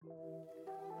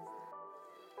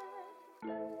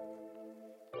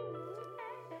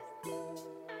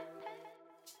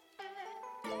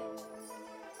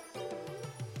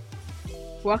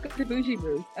Welcome to Bougie,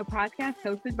 a podcast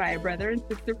hosted by a brother and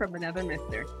sister from another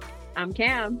mister. I'm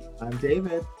Cam. I'm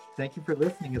David. Thank you for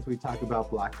listening as we talk about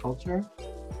Black culture,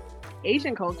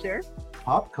 Asian culture,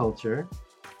 pop culture,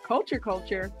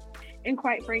 culture, and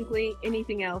quite frankly,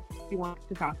 anything else you want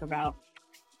to talk about.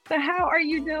 So how are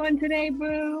you doing today,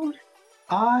 Boo?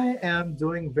 I am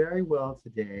doing very well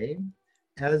today.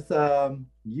 As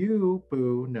you,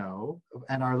 Boo, know,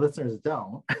 and our listeners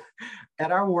don't,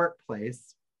 at our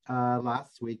workplace,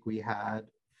 last week we had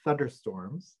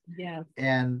thunderstorms. Yes.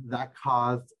 And that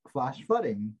caused flash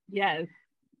flooding. Yes.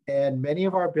 And many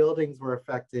of our buildings were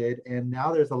affected. And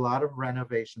now there's a lot of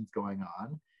renovations going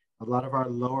on. A lot of our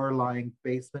lower lying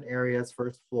basement areas,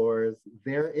 first floors,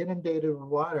 they're inundated with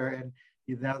water. And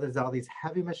now there's all these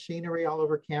heavy machinery all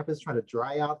over campus trying to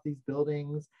dry out these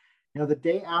buildings. The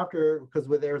day after, because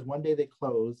there was one day they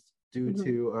closed due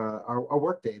to our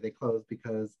work day, they closed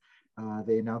because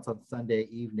they announced on Sunday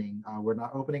evening, we're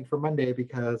not opening for Monday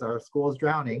because our school is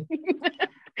drowning.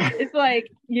 It's like,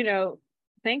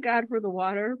 thank God for the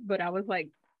water, but I was like,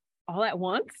 all at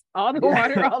once? All the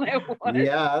water, all at once?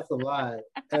 Yeah, that's a lot.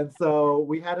 And so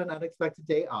we had an unexpected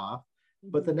day off.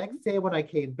 But the next day when I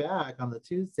came back on the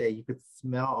Tuesday, you could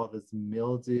smell all this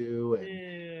mildew.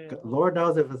 And Lord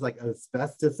knows if it's like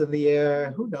asbestos in the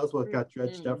air. Who knows what got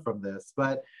dredged up from this.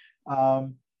 But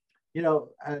and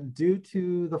due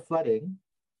to the flooding,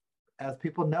 as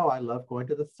people know, I love going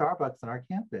to the Starbucks on our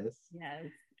campus. Yes.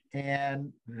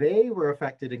 And they were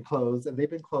affected and closed, and they've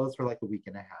been closed for like a week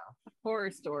and a half. Horror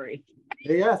story.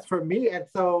 Yes, for me. And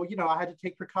so, I had to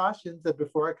take precautions. And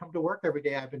before I come to work every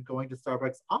day, I've been going to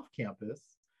Starbucks off campus.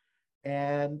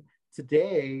 And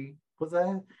today was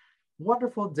a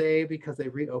wonderful day because they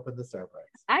reopened the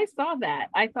Starbucks. I saw that.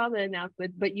 I saw the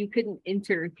announcement, but you couldn't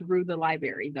enter through the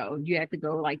library though. You had to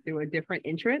go through a different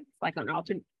entrance, like an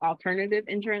alternative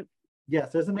entrance.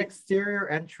 Yes, there's an exterior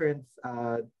entrance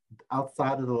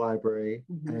outside of the library,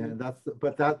 and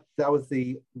that was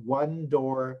the one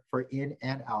door for in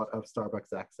and out of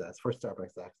Starbucks access.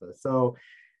 So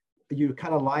you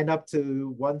kind of line up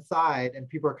to one side, and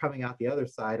people are coming out the other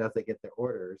side as they get their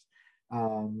orders,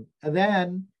 and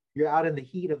then you're out in the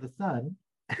heat of the sun.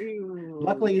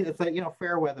 Luckily, it's like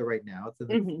fair weather right now.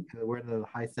 It's we're in the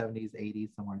high 70s,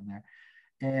 80s, somewhere in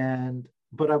there,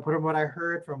 But from what I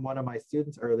heard from one of my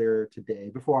students earlier today,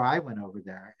 before I went over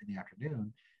there in the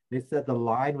afternoon, they said the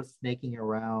line was snaking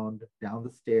around down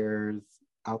the stairs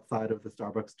outside of the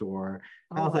Starbucks door.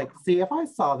 And I was like, see, if I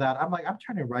saw that, I'm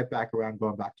turning right back around,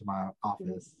 going back to my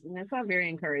office. That's not very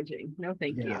encouraging. No,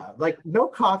 thank you. Like no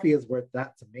coffee is worth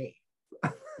that to me.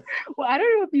 Well, I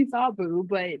don't know if you saw, Boo,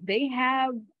 but they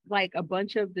have like a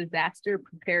bunch of disaster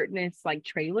preparedness like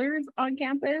trailers on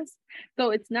campus.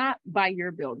 So it's not by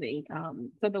your building.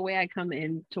 So the way I come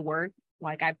in to work,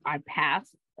 like I pass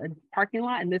a parking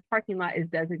lot, and this parking lot is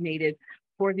designated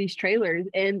for these trailers.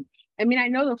 And I mean, I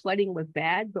know the flooding was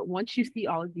bad, but once you see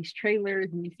all of these trailers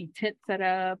and you see tents set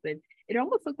up, and it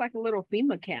almost looks like a little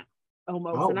FEMA camp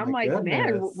almost. And I'm like, goodness.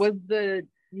 Man, was the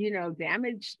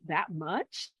damage that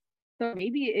much? So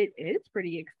maybe it is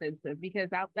pretty expensive, because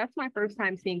that's my first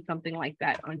time seeing something like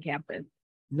that on campus.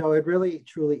 No, it really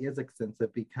truly is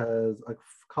expensive, because a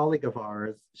colleague of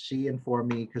ours, she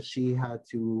informed me, because she had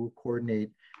to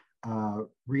coordinate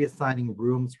reassigning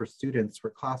rooms for students for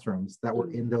classrooms that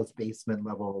were in those basement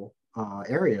level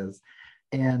areas.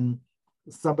 And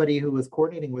somebody who was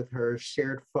coordinating with her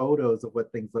shared photos of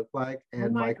what things looked like.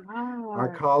 And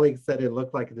our colleagues said it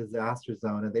looked like a disaster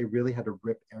zone, and they really had to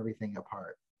rip everything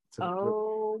apart.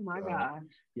 My gosh.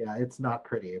 Yeah, it's not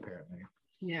pretty, apparently.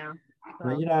 Yeah.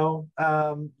 So.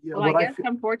 But, I guess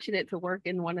I'm fortunate to work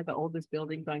in one of the oldest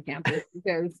buildings on campus,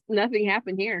 because nothing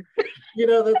happened here.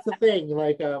 That's the thing.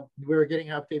 Like, we were getting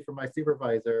an update from my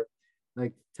supervisor,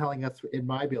 like telling us in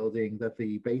my building that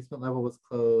the basement level was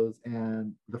closed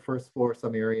and the first floor,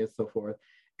 some areas, so forth.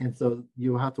 And so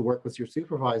you have to work with your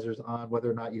supervisors on whether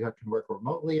or not you can work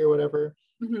remotely or whatever.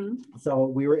 So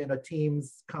we were in a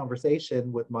Teams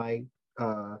conversation with my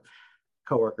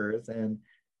coworkers, and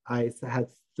I had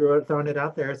thrown it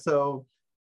out there. So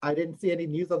I didn't see any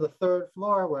news on the third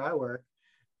floor where I work.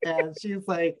 And she's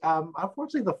like,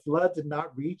 unfortunately, the flood did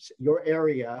not reach your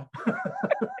area.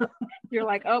 You're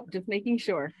like, oh, just making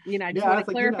sure. I just want a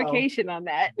clarification on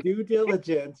that. Due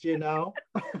diligence, Doesn't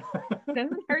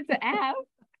hurt to ask.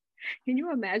 Can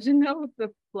you imagine though if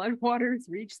the floodwaters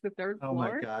reach the third floor? Oh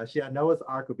my gosh. Yeah, Noah's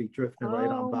Ark would be drifting right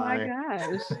on by. Oh my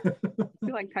gosh. I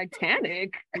feel like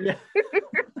Titanic. Yeah.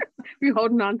 Be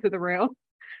holding on to the rail.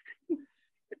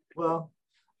 Well,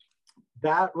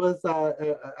 That was,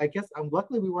 I guess,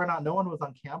 luckily we were not, no one was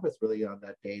on campus really on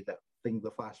that day that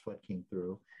the flash flood came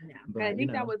through. Yeah, I But,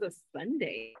 think that was a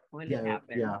Sunday when it yeah,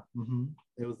 happened. yeah.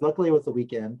 It was, luckily it was a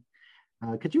weekend.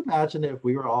 Could you imagine if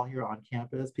we were all here on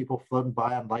campus, people floating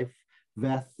by on life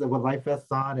vests with life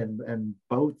vests on and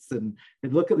boats, and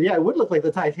yeah, it would look like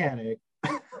the Titanic.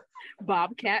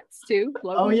 Bobcats too, Oh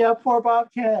floating. yeah, poor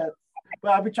bobcats.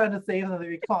 But I'd be trying to save them, they'd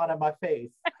be clawing at my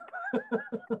face.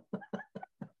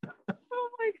 Oh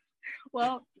my.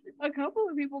 Well, a couple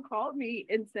of people called me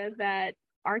and said that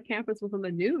our campus was on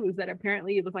the news, that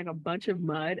apparently it was like a bunch of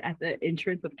mud at the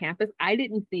entrance of campus. I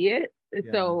didn't see it.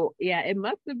 Yeah. So yeah, it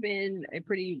must have been a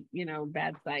pretty,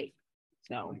 bad sight.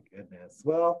 Oh So my goodness.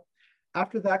 Well,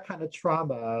 after that kind of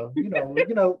trauma,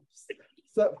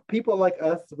 so people like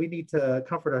us, we need to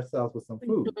comfort ourselves with some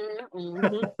food.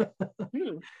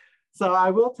 mm-hmm. So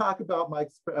I will talk about my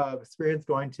experience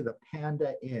going to the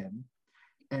Panda Inn.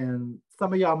 And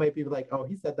some of y'all may be like, oh,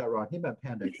 he said that wrong. He meant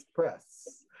Panda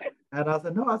Express. And I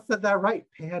said, no, I said that right.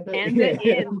 Panda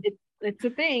Inn. It's a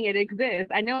thing. It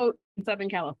exists. I know in Southern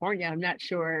California. I'm not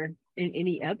sure in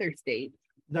any other state.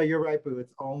 No, you're right, Boo.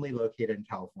 It's only located in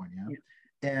California. Yeah.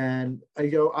 And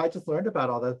I just learned about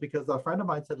all this because a friend of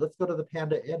mine said, let's go to the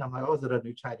Panda Inn. I'm like, oh, is it a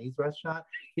new Chinese restaurant?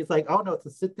 He's like, oh no, it's a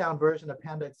sit-down version of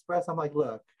Panda Express. I'm like,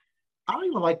 look, I don't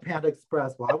even like Panda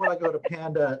Express. Why would I go to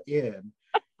Panda Inn?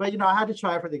 But I had to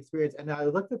try it for the experience. And I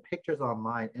looked at pictures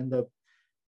online, and the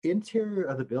interior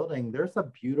of the building, there's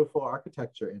some beautiful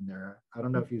architecture in there. I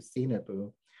don't know if you've seen it,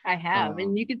 Boo. I have,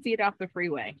 and you can see it off the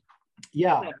freeway.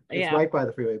 Yeah, it's right by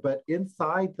the freeway. But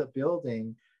inside the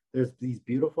building, there's these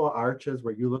beautiful arches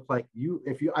where you look like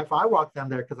if I walked down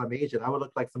there because I'm Asian, I would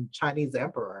look like some Chinese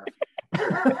emperor.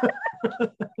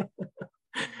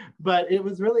 But it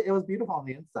was beautiful on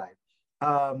the inside.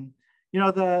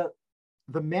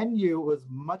 The menu was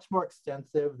much more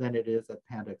extensive than it is at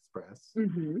Panda Express.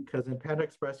 Because in Panda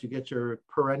Express, you get your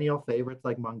perennial favorites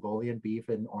like Mongolian beef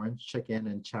and orange chicken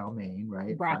and chow mein,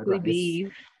 right? Broccoli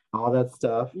beef. All that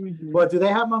stuff. Well, do they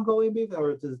have Mongolian beef,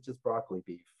 or is it just broccoli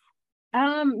beef?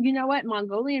 You know what?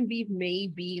 Mongolian beef may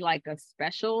be like a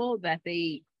special that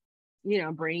they,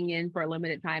 bring in for a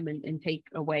limited time and take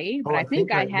away. But I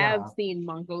think I have seen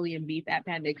Mongolian beef at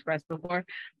Panda Express before,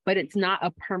 but it's not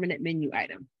a permanent menu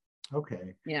item.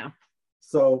 Okay. Yeah.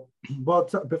 So,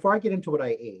 before I get into what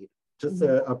I ate, just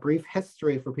a brief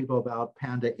history for people about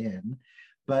Panda Inn,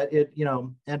 but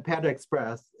and Panda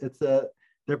Express,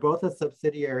 they're both a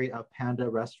subsidiary of Panda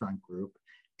Restaurant Group,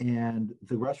 and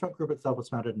the restaurant group itself was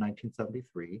founded in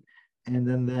 1973, and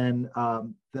then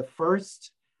the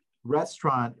first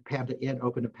restaurant, Panda Inn,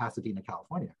 opened in Pasadena,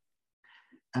 California,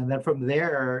 and then from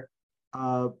there,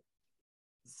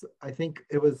 I think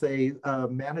it was a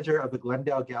manager of the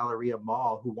Glendale Galleria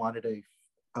Mall who wanted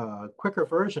a quicker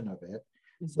version of it.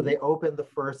 So they opened the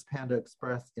first Panda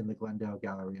Express in the Glendale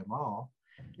Galleria Mall.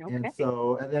 Okay.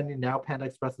 And then now Panda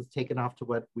Express has taken off to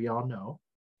what we all know.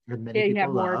 And many people you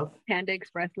have love. more Panda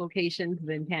Express locations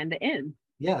than Panda Inn.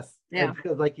 Yes. Yeah.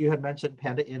 Because like you had mentioned,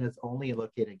 Panda Inn is only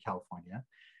located in California.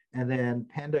 And then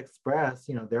Panda Express,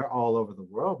 they're all over the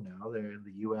world now. They're in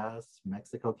the US,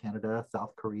 Mexico, Canada,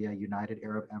 South Korea, United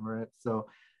Arab Emirates. So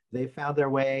they found their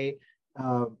way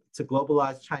to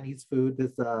globalize Chinese food,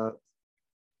 this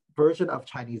version of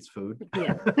Chinese food.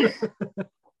 Yeah.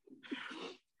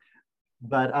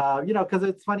 But, because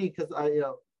it's funny because,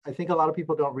 I think a lot of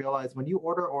people don't realize when you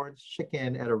order orange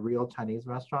chicken at a real Chinese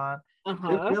restaurant,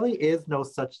 there really is no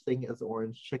such thing as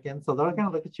orange chicken. So they're going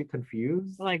to look at you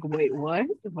confused. Like, wait, what?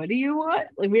 What do you want?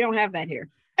 Like, we don't have that here.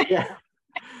 Yeah.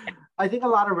 I think a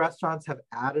lot of restaurants have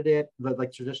added it,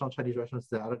 like traditional Chinese restaurants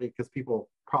have added it because people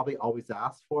probably always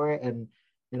ask for it. And,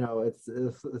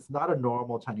 it's not a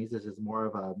normal Chinese dish. It's more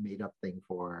of a made up thing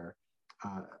for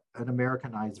an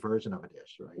Americanized version of a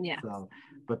dish, right? Yeah. So,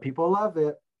 but people love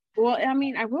it. Well, I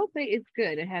mean, I will say it's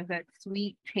good. It has that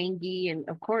sweet, tangy, and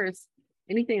of course,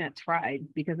 anything that's fried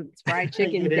because it's fried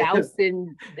chicken doused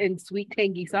in sweet,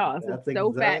 tangy sauce. That's it's so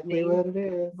exactly fattening, what it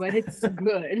is. but it's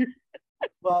good.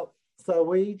 Well, so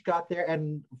we got there,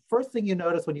 and first thing you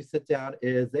notice when you sit down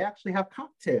is they actually have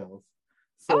cocktails.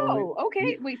 So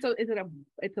okay. Wait, so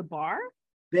it's a bar?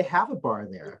 They have a bar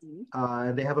there,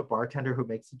 and they have a bartender who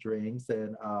makes the drinks.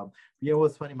 And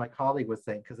what's funny? My colleague was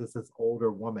saying, because it's this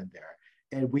older woman there,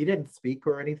 and we didn't speak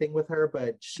or anything with her,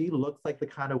 but she looks like the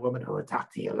kind of woman who would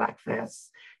talk to you like this,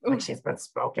 like she's been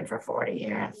spoken for 40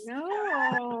 years.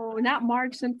 No, not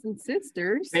Marge Simpson's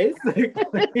sisters. Basically.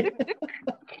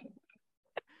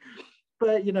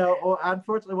 But,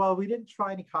 unfortunately, we didn't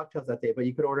try any cocktails that day, but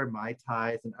you could order Mai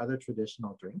Tais and other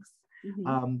traditional drinks.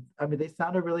 Mm-hmm. I mean, they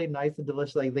sounded really nice and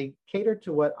delicious. Like they catered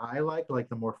to what I like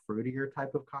the more fruitier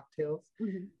type of cocktails.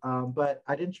 Mm-hmm. But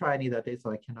I didn't try any that day,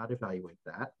 so I cannot evaluate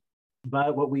that.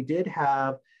 But what we did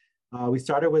have, we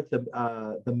started with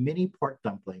the mini pork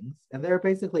dumplings, and they're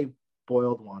basically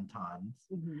boiled wontons.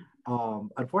 Mm-hmm.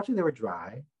 Unfortunately, they were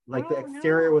dry. Like the Oh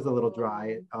exterior was a little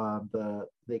dry. no.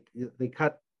 They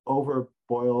cut over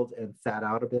boiled and sat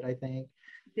out a bit, I think.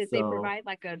 Did they So provide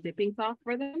like a dipping sauce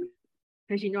for them?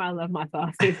 Because I love my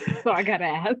sauces, so I gotta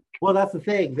ask. well, that's the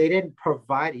thing. They didn't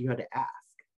provide it. You had to ask.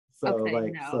 So Okay,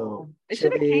 like so no. It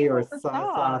should have chili came or with the soy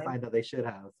sauce. sauce. I know they should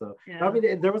have. So I Yeah.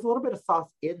 mean, there was a little bit of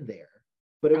sauce in there,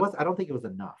 but it Okay, was. I don't think it was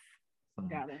enough. So,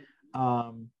 got it.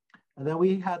 and then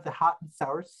we had the hot and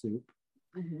sour soup,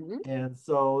 Mm-hmm. and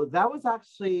so that was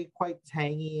actually quite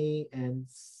tangy and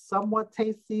somewhat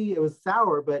tasty. It was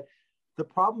sour, but the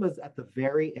problem is at the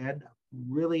very end,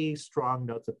 really strong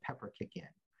notes of pepper kick in,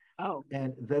 Oh,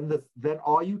 and then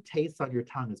all you taste on your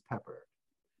tongue is pepper.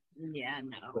 yeah,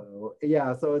 no. So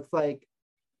yeah, so it's like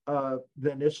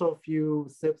the initial few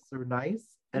sips are nice,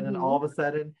 and then all Mm-hmm. of a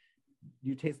sudden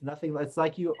you taste nothing. It's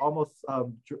like you almost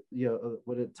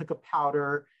when it took a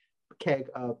powder keg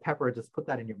of pepper, just put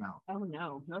that in your mouth. Oh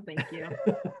no, no, thank you.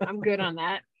 I'm good on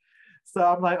that. So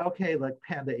I'm like, okay, like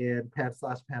Panda Inn,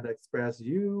 Panda Express,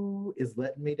 you is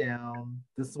letting me down.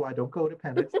 This is why I don't go to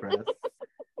Panda Express.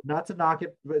 Not to knock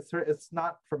it, but it's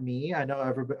not for me. I know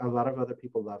a lot of other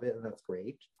people love it, and that's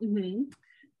great. Mm-hmm.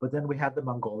 But then we had the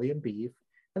Mongolian beef,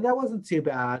 and that wasn't too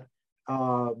bad.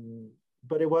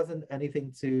 But it wasn't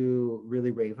anything to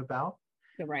really rave about.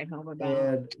 To write home about.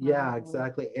 And yeah,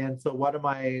 exactly. And so one of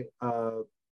my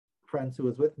friends who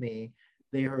was with me,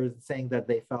 they were saying that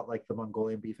they felt like the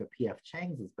Mongolian beef at PF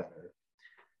Chang's is better.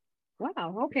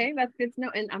 Wow. Okay, that's good to know.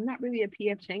 And I'm not really a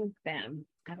PF Chang's fan.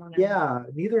 I don't know. Yeah,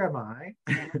 neither am I.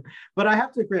 Yeah. But I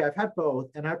have to agree, I've had both,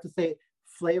 and I have to say,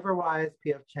 flavor-wise,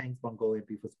 PF Chang's Mongolian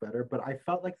beef was better, but I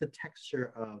felt like the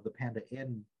texture of the Panda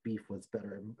Inn beef was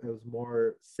better. It was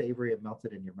more savory, it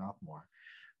melted in your mouth more.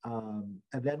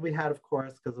 And then we had, of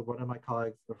course, because of one of my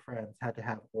colleagues or friends had to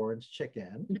have orange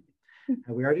chicken,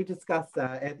 and we already discussed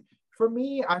that. And for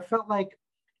me, I felt like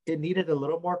it needed a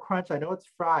little more crunch. I know it's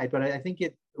fried, but I think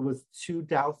it was too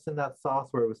doused in that sauce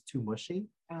where it was too mushy.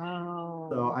 So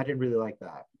Oh. I didn't really like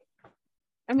that.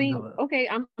 I mean, No. okay,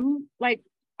 I'm like,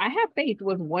 I have faith.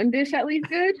 Was one dish at least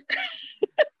good?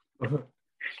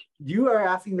 You are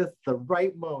asking this the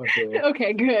right moment, Boo,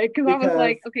 Okay, good. Because I was because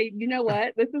like, okay, you know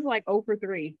what? This is like 0 for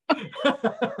 3.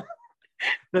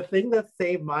 the thing that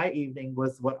saved my evening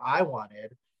was what I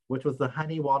wanted, which was the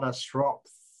honey walnut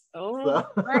shrimps. Oh, So,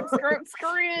 scrimp, scrimp, so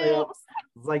scrimp.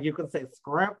 it's like you can say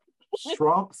scrimp,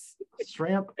 shrimps,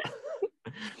 shrimp,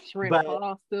 Shrimp but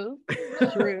pasta,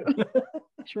 shrimp,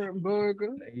 shrimp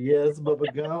burger. yes,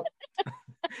 Bubba Gump.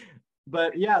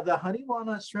 But yeah, the honey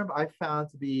walnut shrimp I found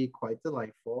to be quite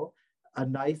delightful. A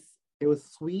nice, it was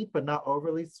sweet, but not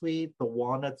overly sweet. The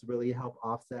walnuts really help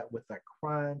offset with that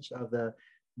crunch of the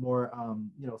more,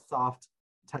 soft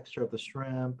texture of the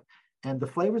shrimp. And the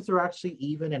flavors are actually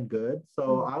even and good. So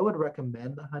Mm. I would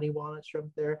recommend the honey walnut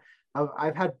shrimp there.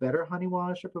 I've had better honey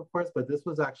walnut shrimp, of course, but this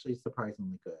was actually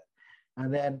surprisingly good.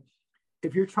 And then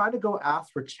if you're trying to go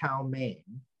ask for chow mein,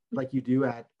 like you do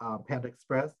at Panda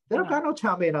Express, they don't Uh-huh. got no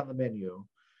chow mein on the menu.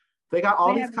 They got all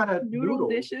They these have kind of noodle noodles.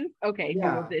 dishes. Okay,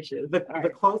 noodle Yeah, dishes. All the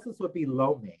right. closest would be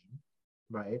lo mein,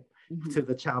 right, Mhm. to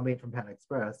the chow mein from Panda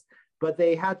Express. But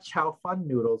they had chow fun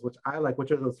noodles, which I like,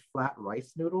 which are those flat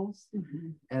rice noodles.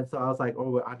 Mhm. And so I was like,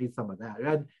 oh, I need some of that.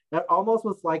 And that almost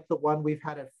was like the one we've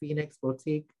had at Phoenix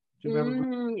Boutique. Do you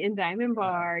remember? In Diamond Yeah.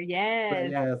 Bar, But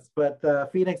yes. yes, but the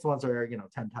Phoenix ones are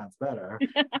 10 times better.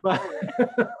 But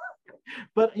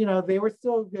but they were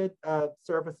still good,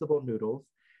 serviceable noodles.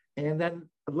 And then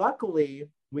luckily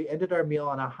we ended our meal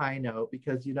on a high note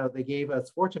because they gave us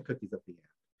fortune cookies at the end.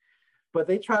 But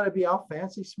they try to be all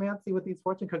fancy schmancy with these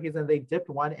fortune cookies, and they dipped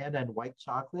one end in white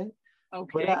chocolate. But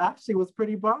it Okay, actually was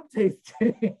pretty bomb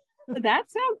tasting. that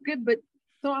sounds good. But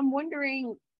so I'm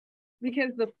wondering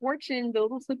because the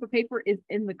little slip of paper is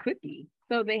in the cookie,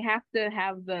 so they have to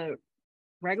have the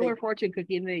regular they fortune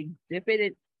cookie and they dip it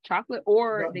in chocolate,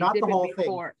 or No, they not dip the it whole thing.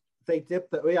 before. They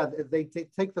dip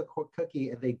take the cookie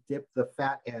and they dip the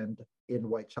fat end in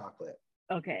white chocolate.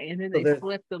 Okay, and then So they there's,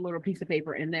 slip the little piece of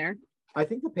paper in there. I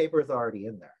think the paper is already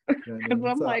in there. You know what I Because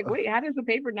mean? I'm like, So wait, how does the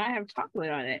paper not have chocolate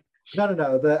on it?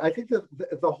 no. I think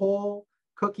the whole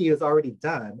cookie is already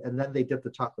done, and then they dip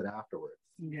the chocolate afterwards.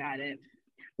 Got it.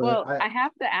 But Well, I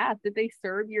have to ask, did they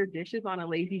serve your dishes on a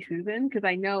lazy Susan? Because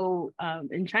I know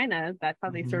in China, that's how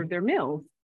they mhm. serve their meals.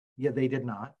 Yeah, they did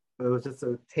not. It was just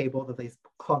a table that they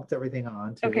clunked everything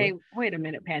onto. Okay, wait a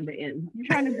minute, Panda Inn. You're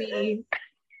trying to be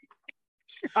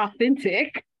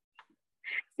authentic.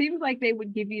 Seems like they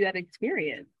would give you that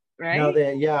experience, No, right?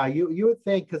 they yeah, you would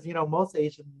think because most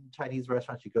Asian Chinese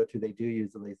restaurants you go to, they do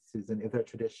use the lazy Susan if they're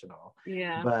traditional.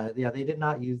 Yeah. But yeah, they did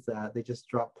not use that. They just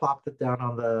plopped it down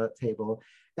on the table.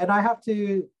 And I have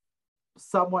to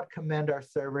somewhat commend our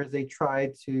servers. They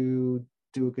tried to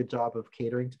do a good job of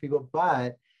catering to people,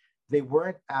 but they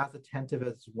weren't as attentive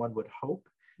as one would hope.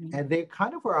 And they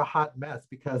kind of were a hot mess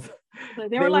because So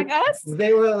they were like us.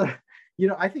 they were,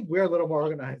 I think we're a little more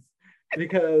organized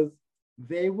because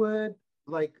they would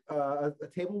like a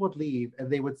table would leave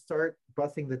and they would start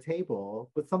bussing the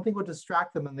table, but something would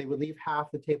distract them and they would leave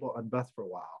half the table unbussed for a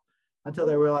while until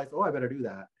they realized, oh, I better do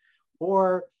that.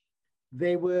 Or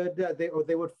they would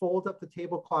fold up the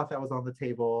tablecloth that was on the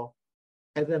table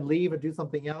and then leave and do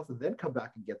something else and then come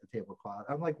back and get the tablecloth.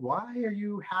 I'm like, why are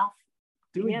you half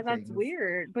doing Yeah, that's things?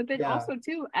 weird. But then Yeah. also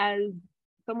too, as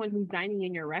someone who's dining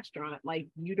in your restaurant, like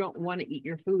you don't want to eat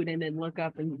your food and then look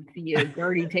up and see a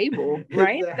dirty table,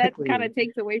 right? That kind Exactly. of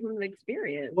takes away from the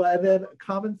experience. Well, and then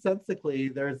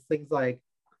commonsensically, there's things like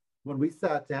when we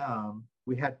sat down,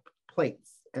 we had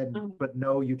plates but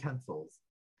no utensils.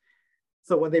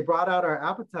 So when they brought out our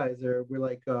appetizer, we're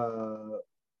like,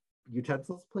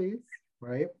 utensils, please,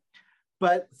 right?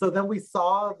 But so then we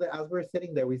saw that as we were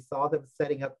sitting there, we saw them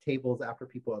setting up tables after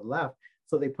people had left.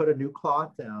 So they put a new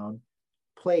cloth down,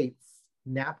 plates,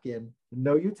 napkin,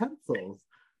 no utensils.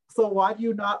 So why do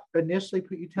you not initially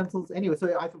put utensils anyway? So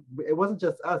it wasn't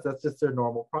just us, that's just their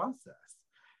normal process.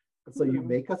 So you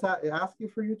make us ask you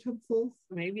for utensils?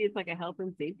 Maybe it's like a health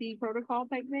and safety protocol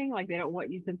type thing. Like they don't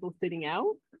want utensils sitting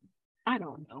out. I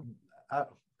don't know.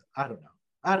 I don't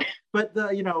know. But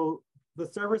the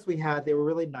servers we had, they were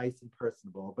really nice and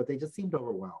personable, but they just seemed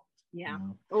overwhelmed. Yeah.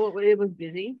 Oh, it was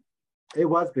busy. It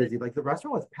was busy. Like the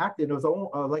restaurant was packed, and it was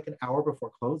almost like an hour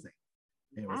before closing.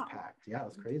 It was packed. Yeah, it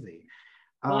was crazy.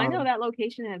 Well, I know that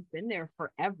location has been there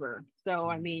forever. So,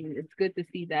 I mean, it's good to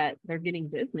see that they're getting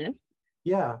business.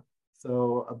 Yeah.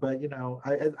 So, but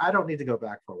I don't need to go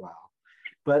back for a while.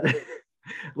 But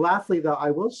lastly, though,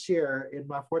 I will share in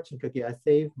my fortune cookie, I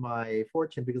saved my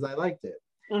fortune because I liked it.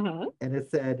 And it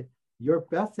said, your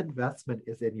best investment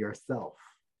is in yourself.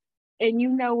 And you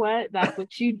know what? That's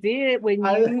what you did when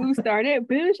you started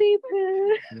Bougie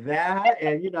Poo. That,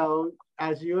 and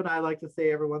as you and I like to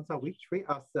say every once in a while, we treat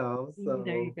ourselves. So.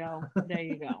 There you go. There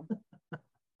you go.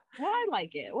 Well, I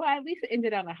like it. Well, at least it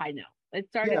ended on a high note. It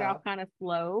started off kind of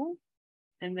slow,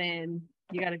 and then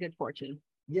you got a good fortune.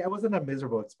 Yeah, it wasn't a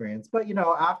miserable experience, but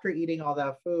after eating all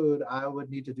that food, I would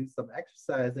need to do some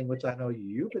exercising, which I know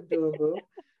you've been doing, Boo.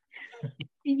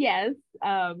 Yes.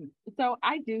 So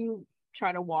I do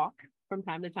try to walk from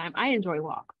time to time. I enjoy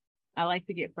walk. I like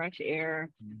to get fresh air.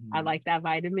 I like that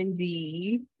vitamin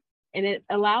D. And it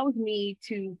allows me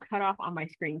to cut off on my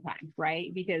screen time,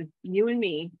 right? Because you and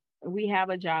me, we have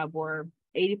a job where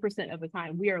 80% of the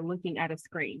time we are looking at a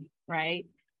screen, right?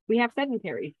 We have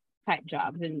sedentary type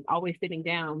jobs and always sitting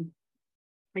down.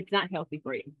 It's not healthy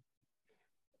for you.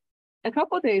 A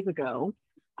couple of days ago,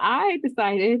 I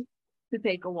decided to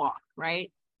take a walk,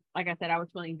 right? Like I said, I was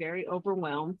feeling very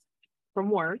overwhelmed from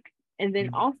work. And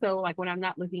then also, like when I'm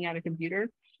not looking at a computer,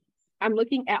 I'm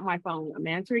looking at my phone. I'm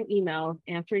answering emails,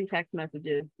 answering text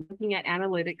messages, looking at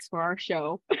analytics for our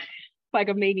show, like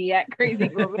a maniac, crazy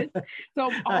woman.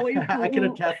 So I'm always. I can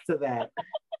attest to that.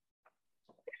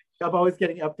 I'm always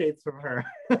getting updates from her.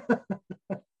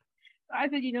 I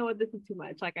said, you know what, this is too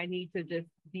much. Like I need to just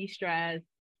de-stress,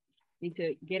 need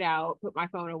to get out, put my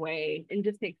phone away, and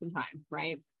just take some time,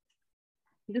 right?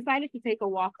 Decided to take a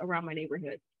walk around my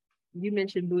neighborhood. You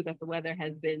mentioned, Boo, that the weather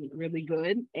has been really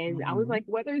good. And I was like,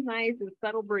 weather's nice, it's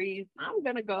subtle breeze. I'm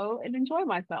going to go and enjoy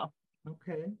myself.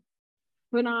 Okay.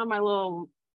 Put on my little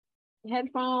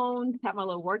headphones, have my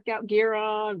little workout gear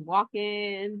on,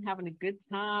 walking, having a good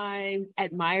time,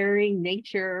 admiring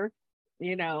nature,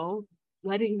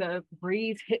 letting the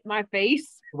breeze hit my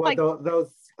face. Well, like,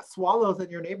 those swallows in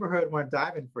your neighborhood weren't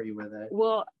diving for you with it.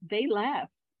 Well, they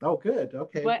left. Oh, good.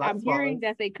 Okay. But I'm hearing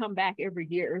that they come back every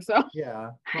year. So yeah.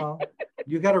 Well,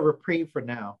 you got a reprieve for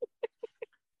now.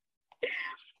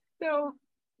 So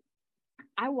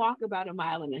I walk about 1.5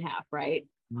 miles, right?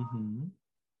 I'm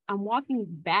walking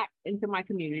back into my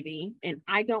community and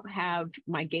I don't have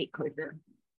my gate clicker,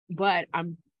 but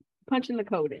I'm punching the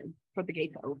code in for the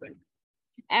gate to open.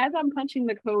 As I'm punching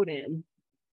the code in,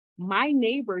 my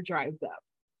neighbor drives up.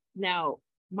 Now,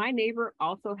 my neighbor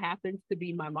also happens to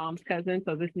be my mom's cousin.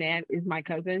 So this man is my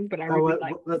cousin, but I Oh, really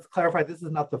like, let's clarify. This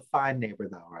is not the fine neighbor,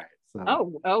 though, right?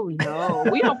 So, oh no,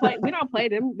 we don't play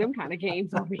them kind of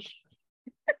games over here.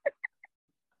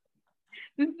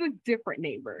 This is a different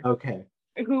neighbor okay.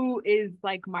 who is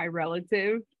like my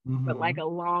relative, but like Hmm. a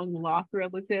long lost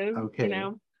relative, you Okay.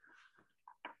 know?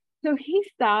 So he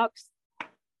stops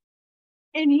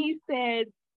and he said,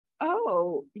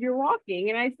 "Oh, you're walking."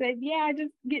 And I said, "Yeah,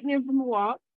 just getting in from a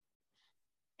walk."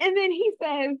 And then he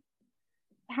says,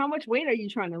 "How much weight are you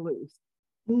trying to lose?"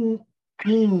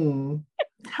 Mm-hmm.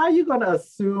 How are you going to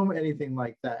assume anything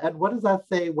like that? And what does that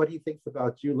say what he thinks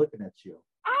about you looking at you?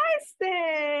 I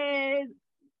said,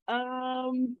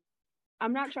 um,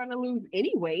 "I'm not trying to lose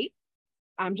any weight.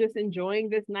 I'm just enjoying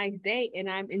this nice day and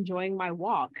I'm enjoying my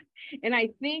walk." And I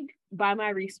think by my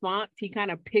response, he kind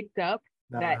of picked up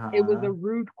that it was a Uh-huh.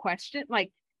 rude question.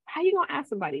 Like, how you gonna ask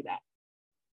somebody that?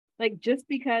 Like, just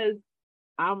because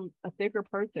I'm a thicker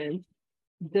person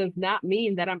does not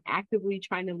mean that I'm actively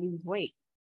trying to lose weight.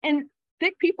 And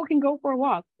thick people can go for a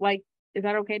walk. Like, is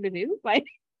that okay to do? Like,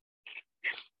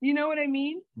 you know what I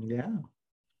mean? Yeah.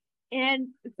 And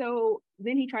so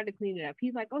then he tried to clean it up.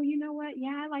 He's like, "Oh, you know what?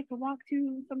 Yeah, I like to walk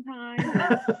too sometimes."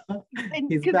 And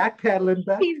He's because backpedaling,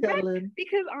 he's back, backpedaling.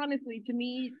 because honestly, to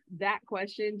me, that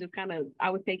question just kind of, I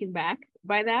was taken back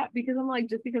by that, because I'm like,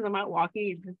 just because I'm out walking,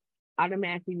 it just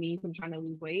automatically means I'm trying to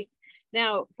lose weight.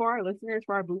 Now, for our listeners,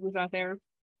 for our boo out there,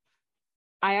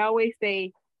 I always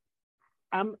say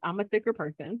I'm a thicker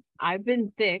person. I've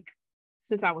been thick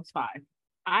since I was 5.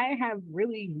 I have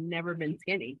really never been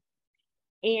skinny.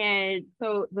 And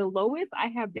so the lowest I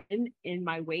have been in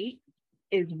my weight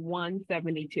is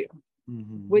 172,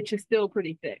 Hmm. which is still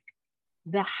pretty thick.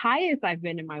 The highest I've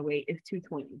been in my weight is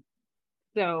 220.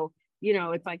 So,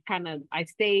 it's like kind of, I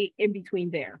stay in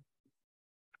between there.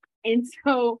 And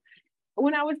so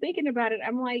when I was thinking about it,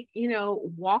 I'm like,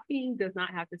 walking does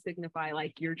not have to signify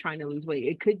like you're trying to lose weight.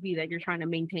 It could be that you're trying to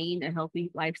maintain a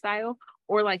healthy lifestyle,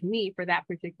 or like me for that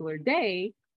particular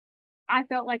day, I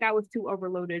felt like I was too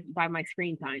overloaded by my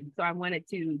screen time. So I wanted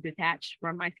to detach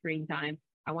from my screen time.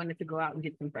 I wanted to go out and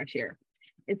get some fresh air.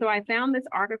 And so I found this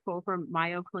article from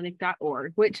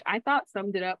mayoclinic.org, which I thought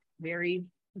summed it up very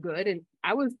good. And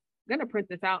I was going to print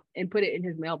this out and put it in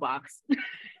his mailbox.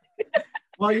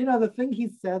 Well, the thing he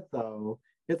said, though,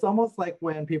 it's almost like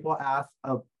when people ask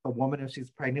a woman if she's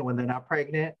pregnant when they're not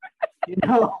pregnant, you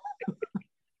know?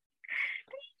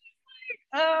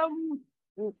 um,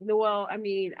 well, I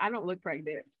mean, I don't look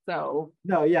pregnant. So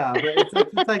No, yeah, but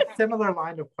it's like similar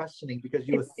line of questioning because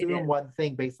you it assume is. one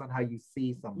thing based on how you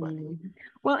see somebody. Mhm.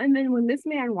 Well, and then when this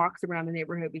man walks around the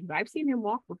neighborhood, because I've seen him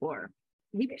walk before,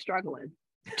 he be struggling.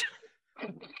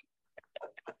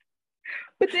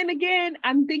 But then again,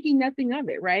 I'm thinking nothing of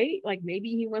it, right? Like maybe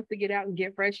he wants to get out and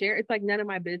get fresh air. It's like none of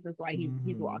my business why he's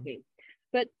Hmm. walking.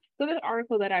 But so the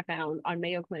article that I found on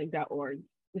mayoclinic.org,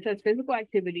 it says physical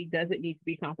activity doesn't need to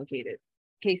be complicated.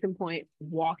 Case in point,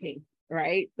 walking,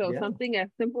 right? So Yeah. something as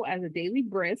simple as a daily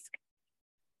brisk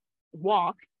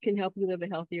walk can help you live a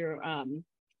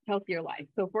healthier life.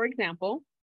 So for example,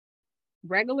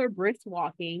 regular brisk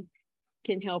walking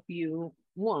can help you,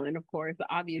 one, of course, the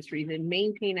obvious reason,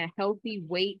 maintain a healthy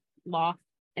weight loss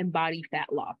and body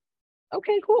fat loss.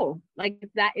 Okay, cool. Like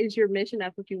if that is your mission,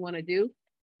 that's what you want to do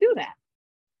that.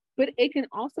 But it can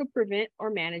also prevent or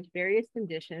manage various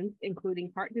conditions,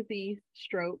 including heart disease,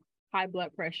 stroke, high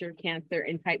blood pressure, cancer,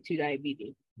 and type 2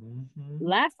 diabetes. Hmm.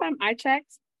 Last time I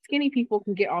checked, skinny people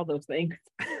can get all those things.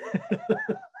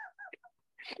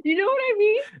 You know what I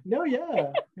mean? No,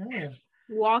 yeah, yeah.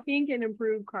 Walking can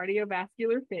improve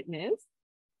cardiovascular fitness,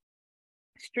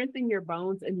 strengthen your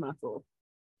bones and muscles.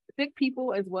 Thick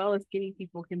people as well as skinny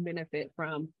people can benefit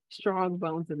from strong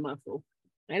bones and muscles.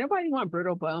 Ain't nobody want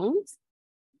brittle bones,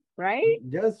 right?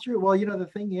 Yeah, it's true. Well, the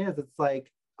thing is, it's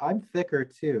like I'm thicker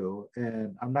too,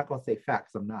 and I'm not gonna say fat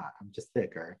because I'm not. I'm just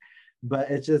thicker. But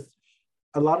it's just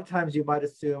a lot of times you might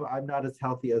assume I'm not as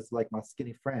healthy as like my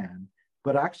skinny friend.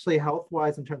 But actually,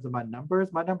 health-wise, in terms of my numbers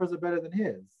are better than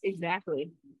his. Exactly.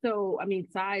 So, I mean,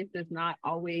 size does not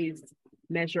always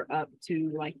measure up to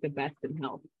like the best in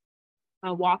health.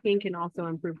 Walking can also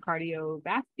improve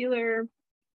cardiovascular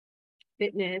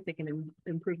fitness. It can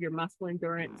improve your muscle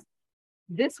endurance.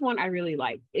 This one I really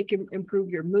like. It can improve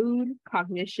your mood,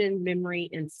 cognition,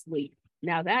 memory, and sleep.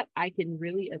 Now that I can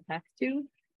really attest to,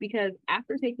 because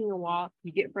after taking a walk,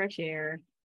 you get fresh air,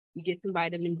 you get some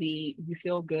vitamin D, you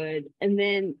feel good. And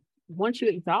then once you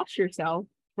exhaust yourself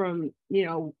from,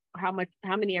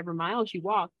 how many ever miles you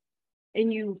walk,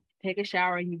 and you take a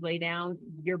shower and you lay down,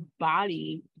 your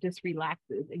body just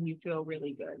relaxes and you feel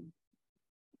really good.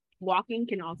 Walking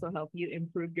can also help you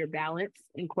improve your balance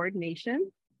and coordination,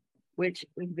 which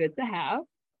is good to have.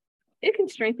 It can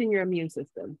strengthen your immune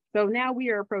system. So now we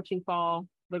are approaching fall,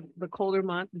 the colder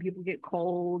month, and people get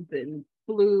colds and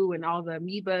flu and all the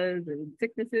amoebas and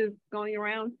sicknesses going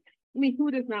around. I mean,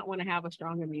 who does not want to have a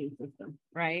strong immune system,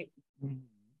 right? Mhm.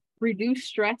 Reduce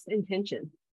stress and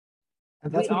tension.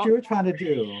 And We that's what all, you were trying to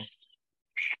do.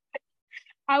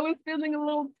 I was feeling a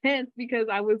little tense because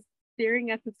I was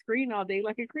staring at the screen all day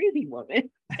like a crazy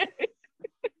woman.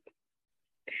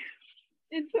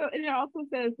 And so and it also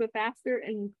says the faster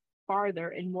and farther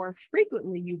and more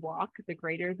frequently you walk, the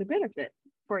greater the benefit.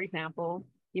 For example,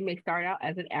 you may start out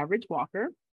as an average walker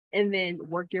and then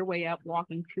work your way up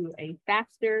walking to a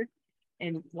faster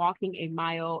and walking a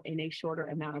mile in a shorter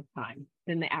amount of time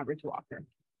than the average walker.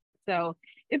 So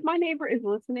if my neighbor is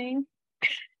listening,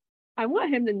 I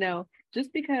want him to know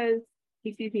just because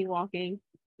he sees me walking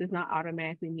does not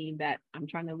automatically mean that I'm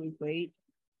trying to lose weight.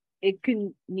 It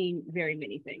can mean very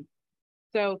many things.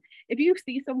 So if you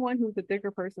see someone who's a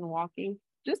thicker person walking,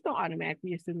 just don't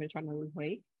automatically assume they're trying to lose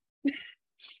weight.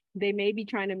 They may be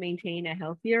trying to maintain a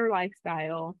healthier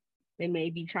lifestyle. They may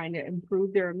be trying to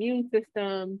improve their immune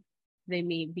system. They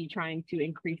may be trying to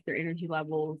increase their energy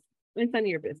levels. It's none of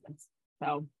your business.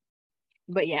 So,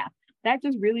 but yeah, that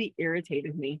just really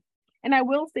irritated me. And I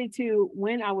will say too,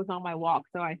 when I was on my walk,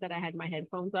 so I said I had my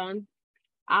headphones on,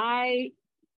 I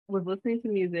was listening to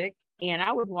music and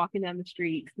I was walking down the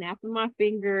street, snapping my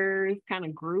fingers, kind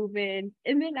of grooving.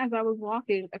 And then as I was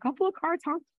walking, a couple of cars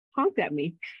honked at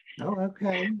me Oh,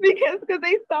 okay. because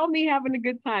they saw me having a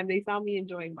good time. They saw me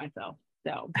enjoying myself.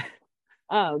 So,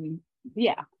 um,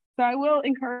 yeah. So I will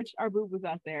encourage our boo-boos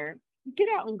out there, get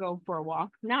out and go for a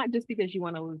walk, not just because you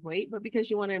want to lose weight, but because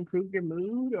you want to improve your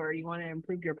mood or you want to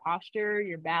improve your posture,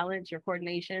 your balance, your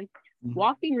coordination. Mhm.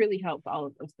 Walking really helps all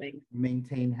of those things.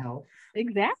 Maintain health.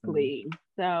 Exactly.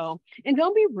 So, and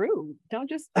don't be rude. Don't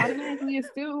just automatically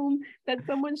assume that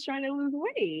someone's trying to lose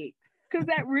weight. Because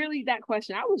that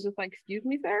question, I was just like, excuse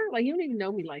me, sir? Like, you don't even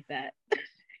know me like that.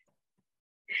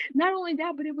 Not only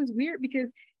that, but it was weird because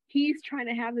he's trying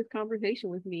to have this conversation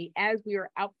with me as we are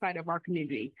outside of our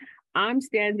community. I'm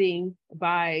standing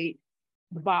by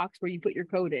the box where you put your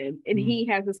code in, and Mhm. he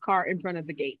has his car in front of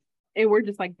the gate. And we're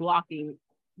just like blocking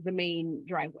the main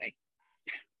driveway.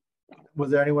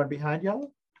 Was there anyone behind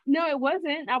y'all? No, it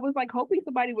wasn't. I was like hoping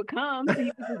somebody would come so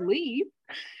you could just leave.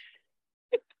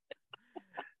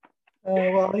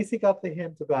 Well, at least he got the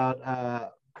hint about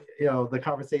the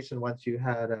conversation once you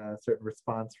had a certain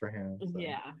response for him. So.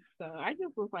 Yeah. So I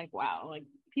just was like, wow, like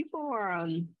people are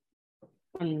on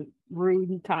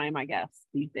rude time, I guess,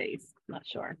 these days. Not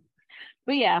sure.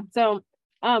 But yeah, so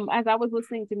as I was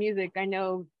listening to music, I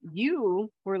know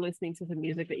you were listening to some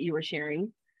music that you were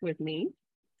sharing with me.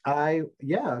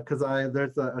 Because as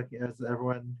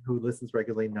everyone who listens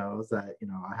regularly knows that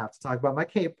I have to talk about my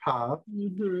K-pop.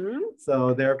 Mm-hmm.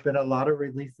 So there have been a lot of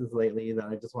releases lately that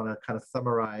I just want to kind of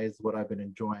summarize what I've been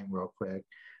enjoying real quick.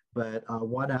 But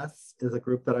One S is a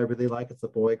group that I really like. It's a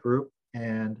boy group,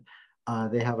 and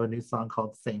they have a new song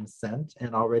called "Same Scent,"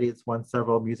 and already it's won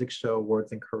several music show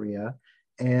awards in Korea.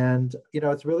 And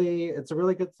it's a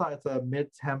really good song. It's a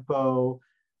mid-tempo,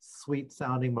 sweet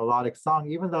sounding melodic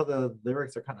song, even though the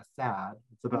lyrics are kind of sad.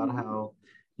 It's about Mm-hmm. how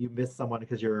you miss someone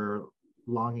because you're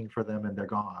longing for them and they're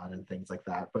gone and things like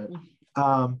that. But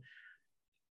um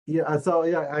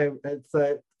it's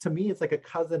to me it's like a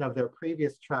cousin of their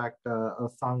previous track, a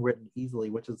song written easily,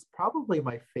 which is probably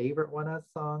my favorite One S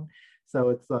song. So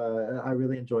it's I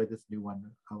really enjoy this new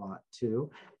one a lot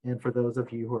too. And for those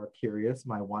of you who are curious,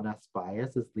 my One S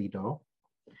bias is Lido,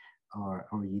 or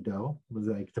Yido. It was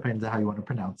like, depends on how you want to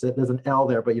pronounce it. There's an L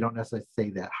there, but you don't necessarily say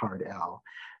that hard L.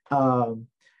 Um,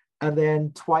 and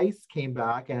then Twice came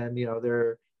back, and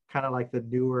they're kind of like the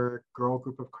newer girl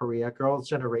group of Korea. Girls'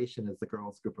 Generation is the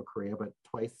girls group of Korea, but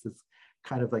Twice is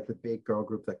kind of like the big girl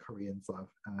group that Koreans love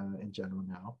in general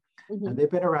now. Mm-hmm. And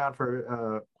they've been around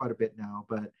for quite a bit now,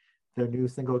 but their new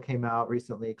single came out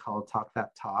recently called Talk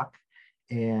That Talk.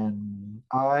 And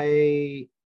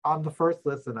on the first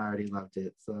listen, I already loved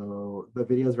it. So the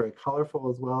video is very colorful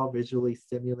as well, visually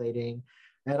stimulating.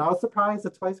 And I was surprised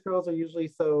that Twice girls are usually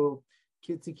so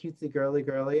cutesy, cutesy, girly,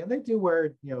 girly. And they do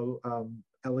wear,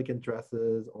 elegant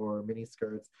dresses or mini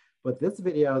skirts. But this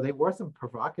video, they wore some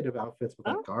provocative outfits with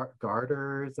like Oh,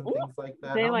 garters and things like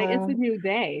that. And they I'm like it's a like, new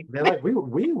day. they're like,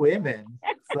 we women.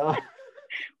 So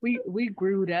We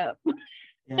grewed up.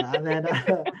 yeah, and then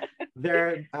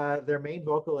their main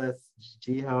vocalists,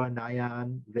 Jiho and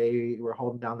Nayan, they were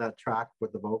holding down that track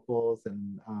with the vocals,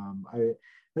 and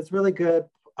it's really good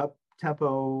up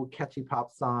tempo, catchy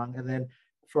pop song. And then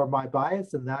for my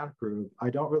bias in that group, I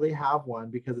don't really have one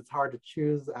because it's hard to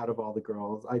choose out of all the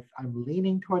girls. I'm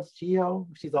leaning towards Gio.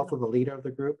 She's also the leader of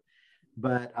the group,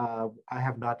 but I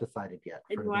have not decided yet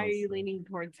And for why are those. you leaning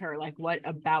towards her? Like, what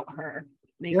about her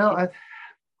You makes know, you?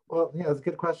 well, yeah, it's a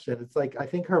good question. It's like I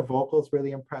think her vocals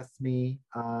really impress me,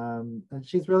 and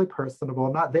she's really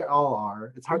personable. Not they all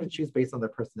are. It's hard to choose based on their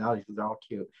personalities because they're all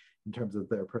cute in terms of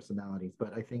their personalities.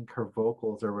 But I think her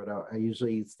vocals are what I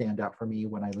usually stand out for me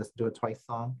when I listen to a Twice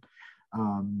song.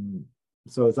 Um,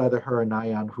 so it's either her or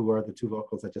Nayan, who are the two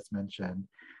vocals I just mentioned.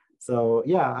 So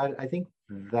yeah, I think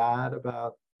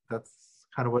that's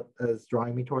kind of what is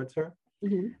drawing me towards her.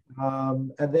 Mhm.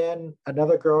 And then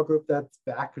another girl group that's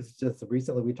back is just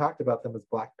recently we talked about them was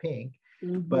Blackpink,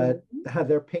 but Mhm.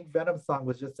 their Pink Venom song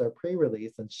was just their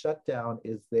pre-release, and Shutdown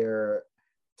is their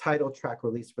title track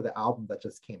release for the album that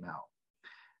just came out.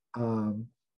 Um,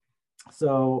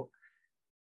 so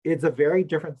it's a very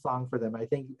different song for them. I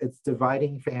think it's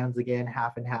dividing fans again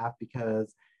half and half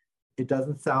because it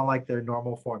doesn't sound like their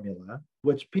normal formula,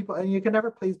 which people, and you can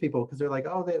never please people because they're like,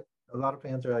 oh, a lot of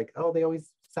fans are like, oh, they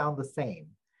always sound the same.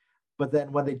 But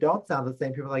then when they don't sound the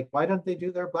same, people are like, why don't they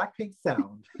do their Blackpink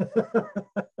sound?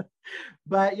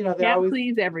 But they're Can't always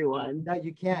please everyone. no,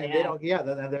 you can't. And they Yeah. don't, yeah,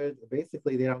 they're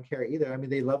basically they don't care either. I mean,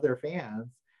 they love their fans,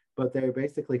 but they're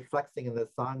basically flexing in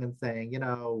this song and saying,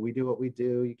 we do what we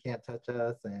do, you can't touch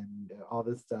us, and all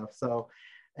this stuff. So,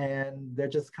 and they're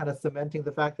just kind of cementing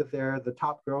the fact that they're the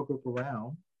top girl group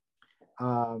around.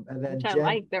 And Which then I Jen,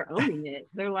 like. They're owning it.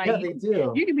 They're like, yeah, they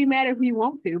you do. can be mad if you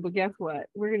want to, but guess what?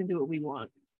 We're gonna do what we want.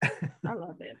 I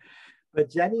love it. But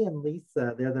Jenny and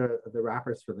Lisa, they're the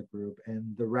rappers for the group,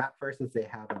 and the rap verses they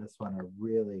have in this one are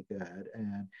really good.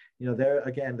 And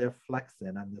they're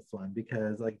flexing on this one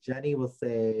because like Jenny will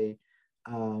say,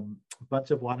 a bunch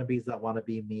of wannabes that want to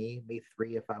be me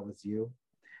three if I was you.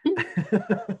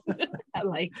 I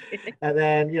like it. And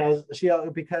then she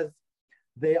because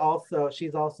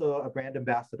she's also a brand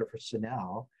ambassador for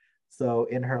Chanel. So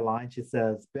in her line, she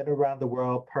says, "Been around the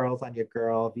world, pearls on your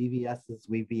girl, VVS's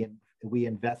we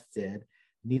invested.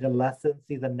 Need a lesson?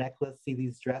 See the necklace, see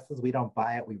these dresses. We don't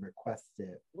buy it, we request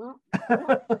it." Well,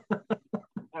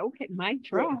 okay, mic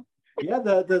So, drop. yeah,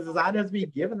 the designers be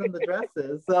giving them the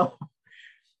dresses. So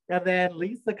and then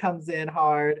Lisa comes in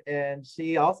hard and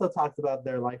she also talks about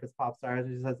their life as pop stars.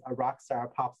 She says, a rock star,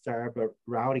 pop star, but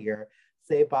rowdier.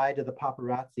 Say bye to the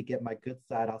paparazzi, get my good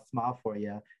side, I'll smile for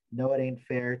you. No, it ain't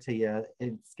fair to you.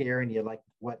 It's scaring you. Like,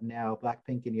 what now?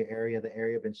 Blackpink in your area, the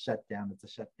area been shut down. It's a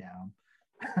shutdown.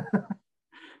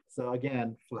 So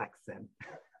again, flexing.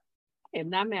 I'm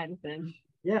not Madison.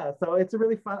 Yeah, so it's a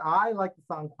really fun. I like the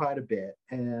song quite a bit,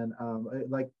 and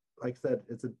like I said,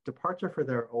 it's a departure for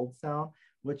their old sound,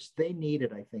 which they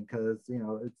needed, I think, because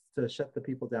it's to shut the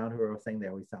people down who are saying they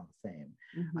always sound the same.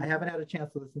 I Mm-hmm. haven't had a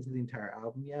chance to listen to the entire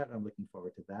album yet. I'm looking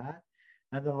forward to that.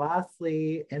 And then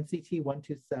lastly, NCT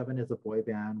 127 is a boy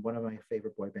band, one of my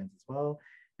favorite boy bands as well,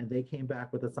 and they came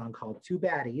back with a song called Two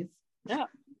Baddies. Yeah.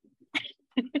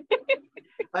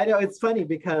 I know it's funny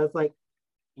because like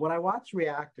when I watch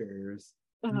reactors,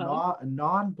 Uh-huh.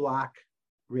 non-black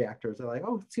reactors are like,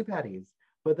 oh, two baddies.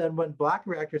 But then when black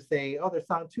reactors say, oh, their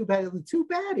song two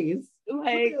baddies,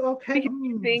 Like, okay, because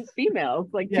you think females,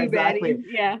 like yeah, two exactly, baddies.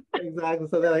 Yeah. exactly.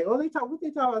 So they're like, oh, what they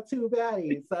talk about two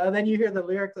baddies. And then you hear the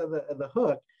lyrics of the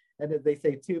hook, and they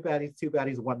say two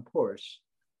baddies, one Porsche.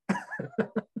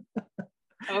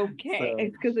 Okay. So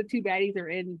It's because the two baddies are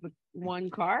in the one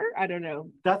car. I don't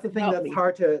know. that's the thing Help that's me.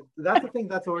 hard to. That's the thing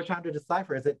that's what we're trying to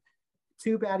decipher. Is it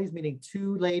two baddies meaning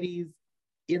two ladies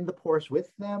in the Porsche with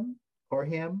them or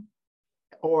him,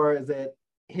 or is it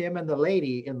him and the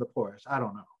lady in the Porsche? I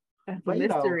don't know. That's a But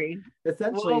mystery.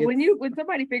 essentially Well, it's when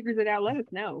somebody figures it out, let us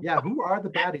know. yeah, who are the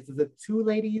baddies? Is it two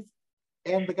ladies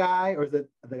and the guy, or is it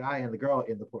the guy and the girl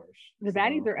in the Porsche? The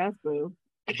baddies So, are us, boo.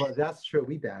 but that's true,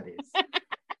 we baddies.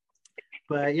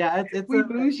 But yeah, it's We a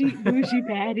bougie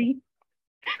baddie.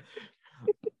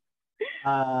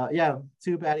 yeah,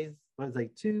 two baddies. What is it,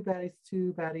 like two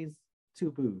baddies,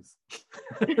 two boos.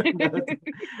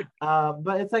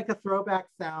 But it's like a throwback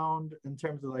sound in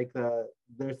terms of like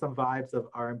there's some vibes of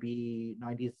R&B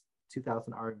 90s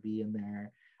 2000 R&B in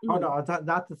there. Oh no,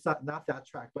 not that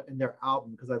track, but in their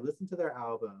album because I listened to their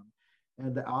album,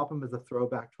 and the album is a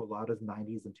throwback to a lot of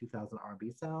 90s and 2000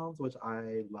 R&B sounds, which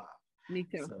I love. Me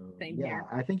too. So Same yeah, here.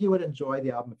 I think you would enjoy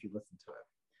the album if you listen to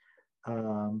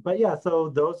it. But yeah, so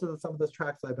those are some of the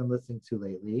tracks I've been listening to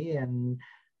lately, and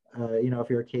if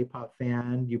you're a K-pop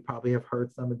fan, you probably have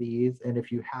heard some of these. And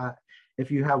if you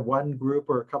have one group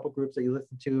or a couple groups that you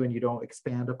listen to and you don't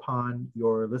expand upon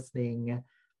your listening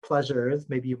pleasures,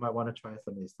 maybe you might want to try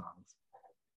some of these songs.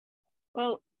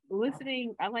 Well,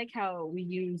 listening, I like how we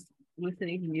use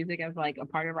listening to music as like a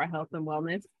part of our health and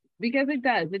wellness because it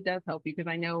does help you. Because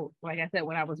I know, like I said,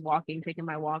 when I was walking, taking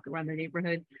my walk around the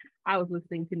neighborhood, I was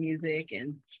listening to music.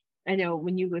 And I know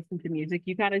when you listen to music,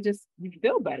 you kind of just, you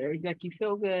feel better. Like you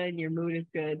feel good, your mood is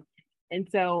good. And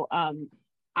so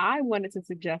I wanted to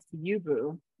suggest to you,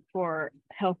 Boo, for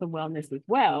health and wellness as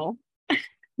well,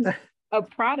 a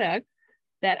product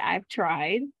that I've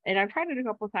tried, and I've tried it a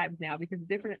couple of times now because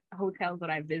different hotels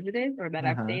that I've visited or that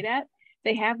I've Uh-huh. stayed at,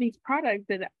 they have these products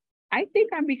that I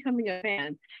think I'm becoming a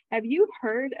fan. Have you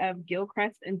heard of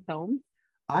Gilcrest and Soames?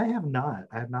 I have not.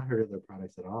 I have not heard of their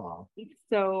products at all.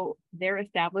 So they're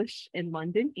established in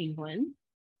London, England,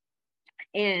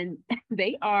 and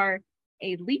they are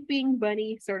a Leaping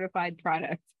Bunny certified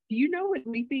product. Do you know what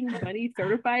Leaping Bunny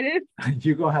certified is?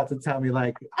 You're gonna have to tell me,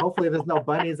 like, hopefully there's no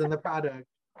bunnies in the product.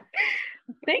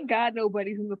 Thank God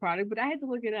nobody's in the product, but I had to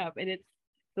look it up, and it's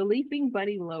the Leaping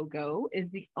Bunny logo is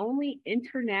the only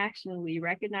internationally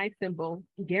recognized symbol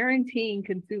guaranteeing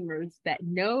consumers that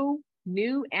no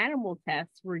new animal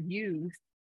tests were used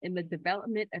in the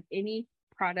development of any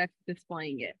product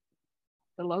displaying it.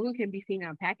 The logo can be seen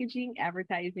on packaging,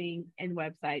 advertising, and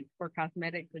websites for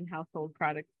cosmetics and household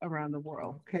products around the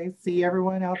world. Okay, see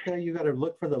everyone out there, you gotta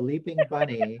look for the leaping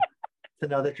bunny to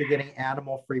know that you're getting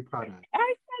animal-free products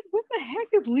I said, what the heck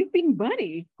is Leaping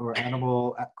Bunny? or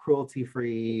animal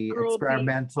cruelty-free, Cruelty.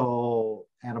 experimental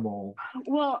animal.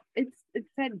 Well, it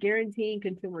said guaranteeing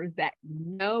consumers that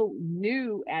no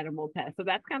new animal tests. So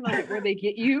that's kind of like where they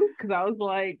get you. Because I was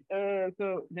like,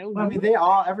 so no Well, I mean,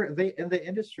 new. they in the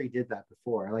industry did that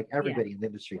before. Like Yeah, everybody in the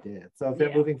industry did. So if they're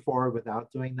yeah, moving forward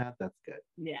without doing that, that's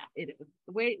yeah. It is.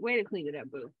 Way to clean it up,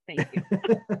 boo. Thank you.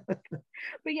 good.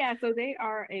 But yeah, so they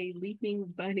are a Leaping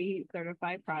Bunny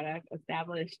certified product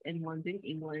established in London,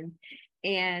 England.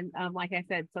 And like I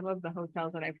said, some of the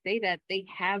hotels that I've stayed at, they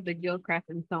have the Gilchrist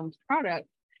and Soames product.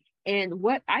 And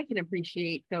what I can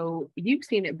appreciate, so you've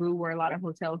seen it, Boo, where a lot of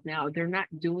hotels now they're not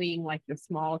doing like the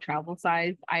small travel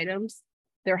size items.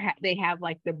 They have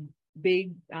like the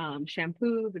big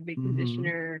shampoo, the big Hmm.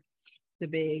 conditioner, the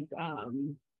big body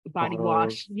Bottles.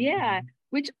 wash. Yeah,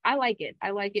 which I like it. I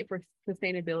like it for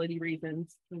sustainability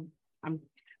reasons. I'm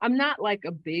I'm not like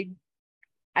a big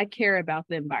I care about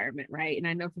the environment, right? And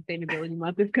I know sustainability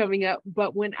month is coming up,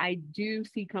 but when I do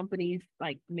see companies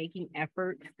like making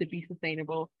efforts to be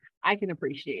sustainable, I can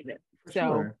appreciate it. For So,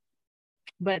 sure.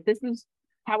 but this is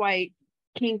how I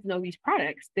came to know these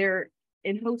products. They're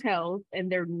in hotels and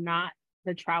they're not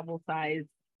the travel size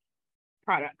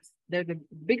products. They're the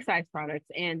big size products.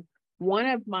 And one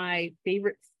of my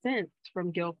favorite scents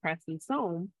from Gilchrist and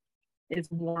Soam is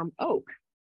warm oak.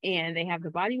 And they have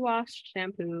the body wash,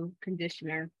 shampoo,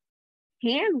 conditioner,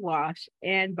 hand wash,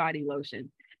 and body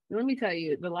lotion. And let me tell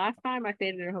you, the last time I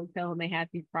stayed at a hotel and they had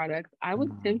these products, I was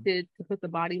Mhm. tempted to put the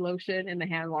body lotion and the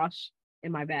hand wash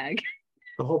in my bag.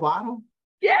 The whole bottle?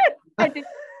 Yes, I did.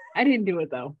 I didn't do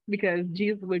it though because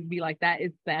Jesus would be like, "That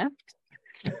is theft,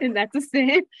 and that's a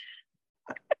sin."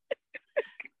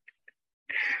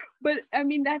 But I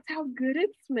mean, that's how good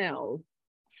it smells.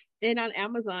 And on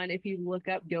Amazon, if you look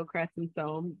up Gilchrist and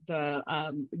Soam, the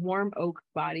warm oak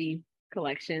body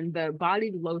collection, the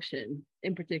body lotion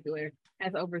in particular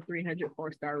has over 300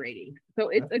 4-star ratings. So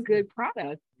it's That's a good. good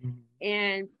product. Mhm.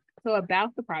 And so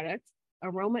about the product,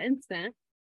 aroma and scent,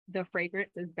 the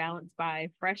fragrance is balanced by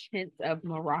fresh hints of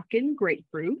Moroccan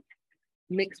grapefruit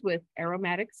mixed with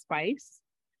aromatic spice,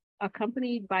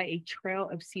 accompanied by a trail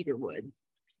of cedarwood.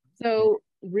 Okay. So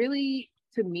really,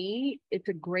 to me, it's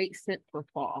a great scent for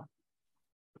fall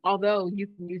although you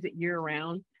can use it year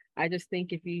round. I just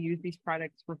think if you use these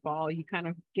products for fall, you kind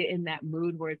of get in that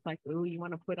mood where it's like, oh, you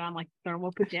want to put on like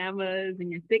thermal pajamas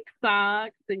and your thick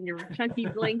socks and your chunky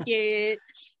blanket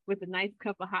with a nice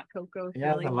cup of hot cocoa,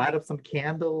 Yeah, to feeling light like, up some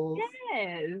candles.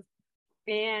 yes.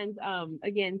 And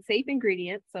again, safe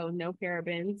ingredients. So no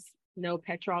parabens, no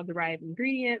petrol derived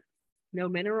ingredients, no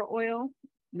mineral oil,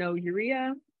 no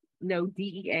urea, no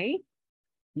DEA,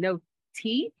 no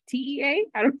TEA.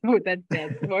 I don't know what that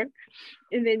stands for,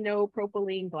 and then no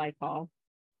propylene glycol.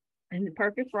 And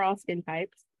perfect for all skin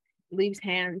types. Leaves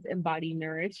hands and body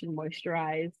nourished and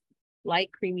moisturized.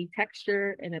 Light, creamy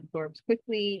texture and absorbs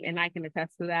quickly. And I can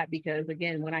attest to that because,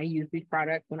 again, when I use these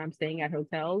products when I'm staying at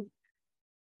hotels,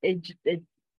 it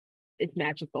it's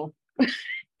magical.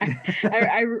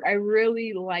 I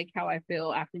really like how I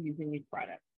feel after using these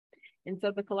products. And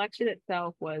so the collection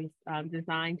itself was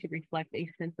designed to reflect a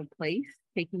sense of place,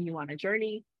 taking you on a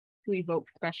journey to evoke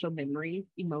special memories,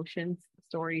 emotions,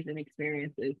 stories, and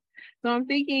experiences. So I'm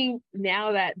thinking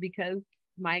now that because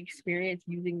my experience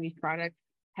using these products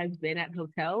has been at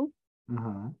hotels,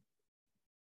 Uh-huh.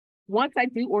 once I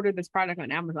do order this product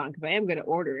on Amazon, because I am going to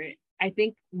order it, I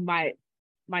think my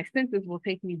senses will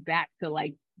take me back to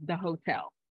like the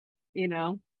hotel, you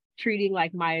know, treating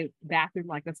like my bathroom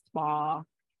like a spa,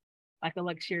 like a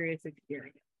luxurious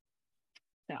experience.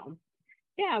 So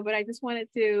yeah, but I just wanted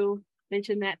to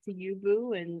mention that to you,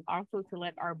 Boo, and also to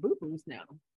let our boo boos know.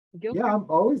 Yeah, Gilchrist, I'm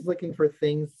always looking for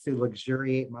things to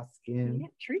luxuriate my yeah, skin.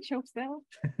 treat yourself.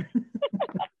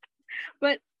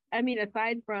 But I mean,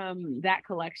 aside from that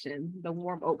collection, the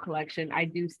warm oak collection, I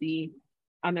do see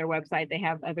on their website they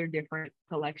have other different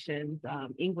collections: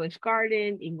 English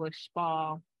garden, English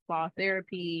spa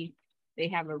therapy. They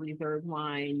have a reserve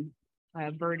line,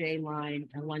 a Verde line,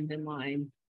 a London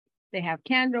line. They have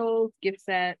candles, gift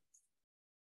sets,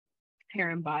 hair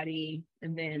and body,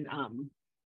 and then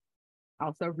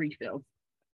also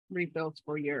refills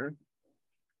for your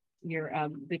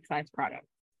big size product.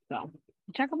 So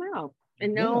check them out.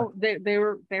 And Yeah. no,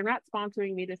 they're not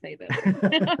sponsoring me to say this.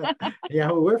 Yeah,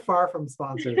 well, we're far from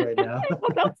sponsors right now.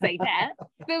 Well, don't say that.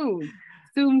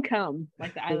 Soon come,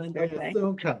 like the It's Islanders gonna say.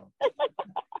 soon come.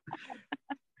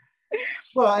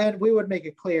 Well, and we would make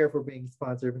it clear if we're being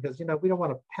sponsored because we don't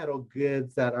want to peddle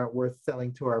goods that aren't worth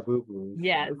selling to our boo-boos.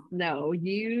 Yes, no,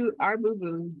 you are boo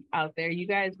boo out there. You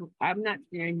guys, I'm not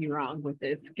steering you wrong with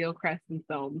this Gilcrest and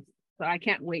Soames. So I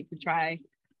can't wait to try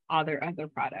all their other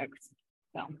products.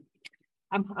 So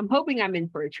I'm hoping I'm in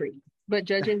for a treat. But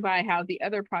judging by how the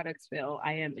other products feel,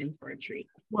 I am in for a treat.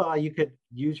 Well, you could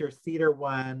use your cedar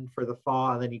one for the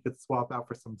fall, and then you could swap out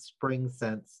for some spring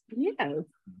scents. Yes.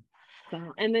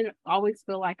 So and then always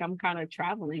feel like I'm kind of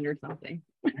traveling or something,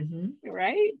 Mhm.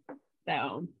 right?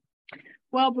 So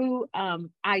well, Boo,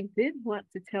 I did want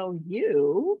to tell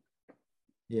you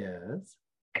Yes.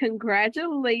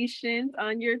 congratulations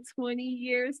on your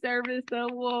 20-year service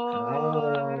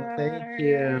Oh, thank award.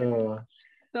 you.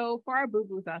 So for our boo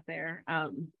boos out there,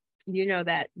 you know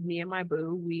that me and my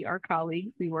boo, we are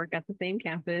colleagues. We work at the same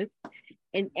campus.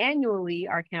 And annually,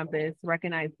 our campus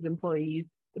recognizes employees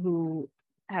who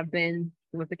have been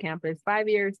with the campus 5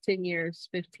 years, 10 years,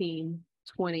 15,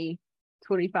 20,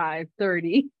 25,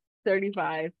 30,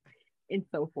 35, and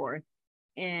so forth.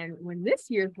 And when this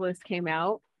year's list came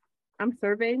out, I'm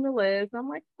surveying the list. I'm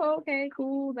like, oh, okay,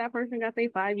 cool. That person got their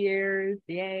 5 years.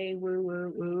 Yay, woo,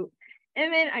 woo, woo.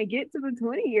 And then I get to the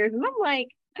 20 years and I'm like,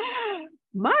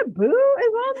 my boo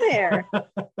is on there.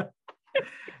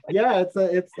 Yeah,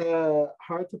 it's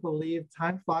hard to believe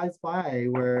time flies by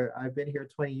where I've been here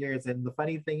 20 years. And the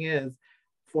funny thing is,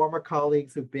 former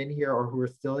colleagues who've been here or who are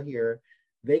still here,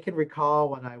 they can recall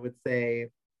when I would say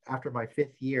after my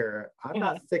fifth year, I'm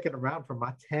Uh-huh. not sticking around for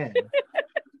my 10.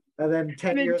 And then 10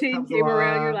 And then years 10 comes came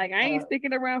around, you're along, like, I ain't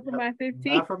sticking around for yep, my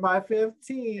 15. not for my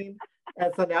 15.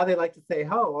 And so now they like to say,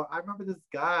 oh, I remember this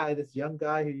guy, this young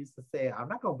guy who used to say, I'm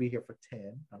not going to be here for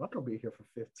 10. I'm not going to be here for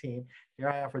 15. Here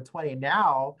I am for 20.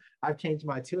 Now I've changed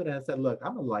my tune and I said, look,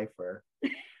 I'm a lifer.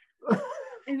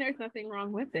 And there's nothing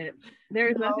wrong with it.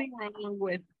 There's No. nothing wrong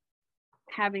with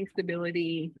having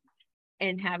stability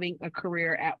and having a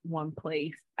career at one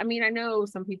place. I mean, I know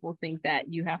some people think that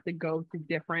you have to go to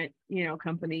different,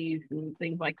 companies and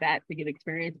things like that to get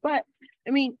experience. But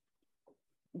I mean,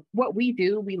 what we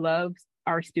do, we love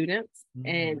our students.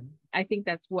 And Mhm. I think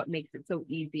that's what makes it so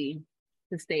easy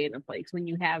to stay in a place when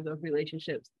you have those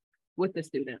relationships with the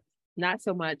students, not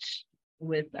so much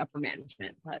with upper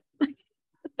management, but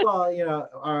Well,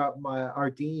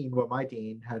 my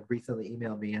dean had recently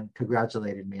emailed me and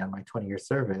congratulated me on my 20-year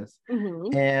service.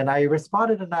 mm-hmm. And I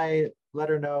responded and I let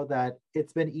her know that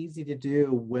it's been easy to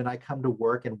do when I come to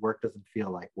work and work doesn't feel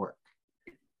like work.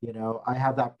 I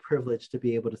have that privilege to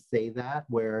be able to say that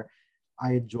where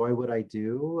I enjoy what I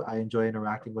do. I enjoy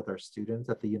interacting with our students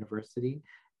at the university.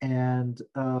 And,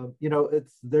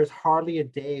 there's hardly a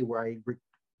day where I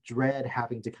dread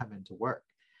having to come into work.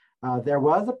 There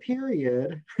was a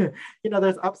period,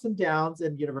 there's ups and downs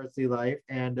in university life,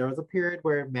 and there was a period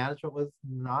where management was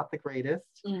not the greatest,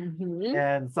 Mm-hmm.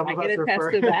 and some I of can us attest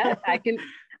refer. to that.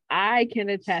 I can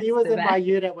attest She was to in my that.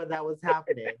 unit when that was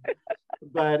happening,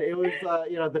 but it was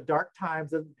the dark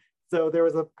times, and so there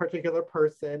was a particular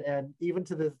person, and even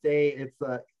to this day, it's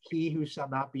he who shall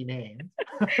not be named.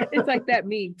 It's like that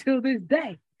meme till this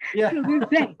day. Yeah. Till this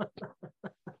day.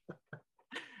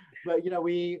 But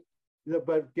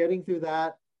but getting through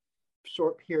that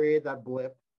short period, that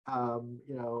blip,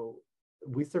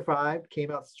 we survived,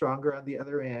 came out stronger on the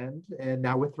other end, and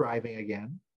now we're thriving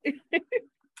again.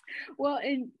 Well,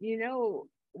 and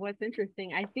what's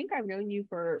interesting, I think I've known you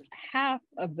for half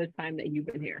of the time that you've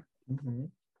been here. Mm-hmm.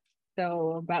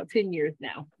 So about 10 years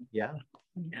now. Yeah.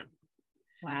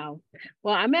 Wow.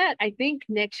 Well, I think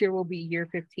next year will be year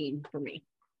 15 for me.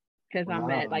 because I'm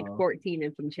at like Wow. 14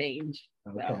 and some change.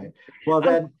 So Okay. Well, I'm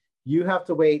then you have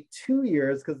to wait 2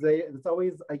 years because it's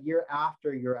always a year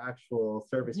after your actual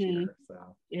service mhm, year.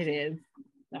 So it is.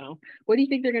 So what do you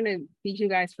think they're gonna feed you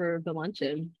guys for the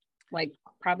luncheon? Like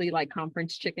probably like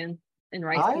conference chicken and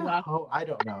rice pilaf. I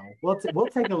don't know. We'll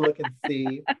take a look and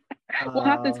see. We'll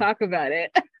have to Uh, talk about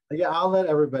it. yeah, I'll let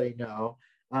everybody know.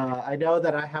 I know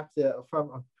that I have to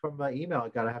from my email I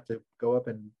got I have to go up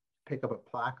and pick up a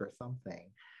plaque or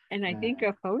something. And I think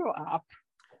And a photo op.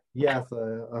 yes,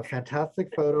 a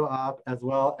fantastic photo op as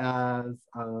well as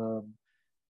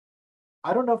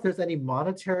I don't know if there's any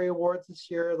monetary awards this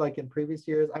year like in previous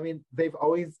years. I mean, they've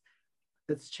always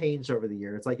it's changed over the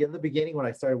years. Like in the beginning when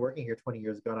I started working here 20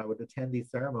 years ago and I would attend these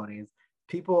ceremonies,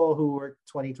 people who worked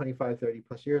 20, 25, 30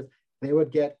 plus years, they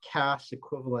would get cash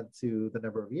equivalent to the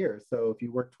number of years. So if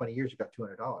you worked 20 years, you got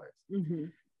 $200. Mm-hmm.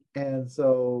 And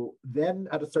so then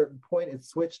at a certain point, it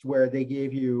switched where they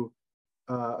gave you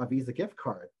a Visa gift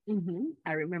card. Mm-hmm.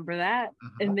 I remember that.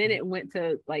 Uh-huh. And then it went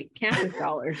to like campus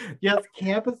dollars. Yes,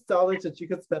 campus dollars that you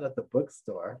could spend at the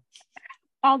bookstore.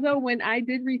 Although when I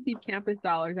did receive campus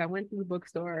dollars, I went to the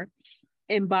bookstore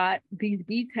and bought these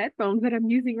Beats headphones that I'm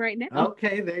using right now.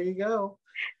 Okay, there you go.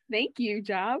 Thank you,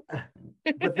 Job.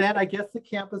 But then I guess the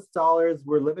campus dollars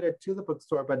were limited to the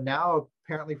bookstore, but now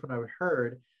apparently from what I've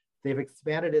heard, they've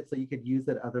expanded it so you could use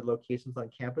it at other locations on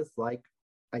campus, like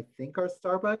I think our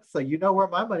Starbucks. So you know where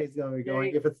my money's going to be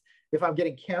going if I'm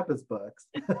getting campus books.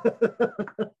 Well,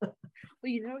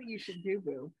 you know what you should do,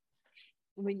 Boo?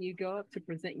 When you go up to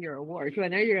present your award, because I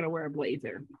know you're going to wear a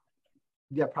blazer.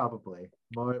 Yeah, probably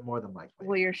more than likely.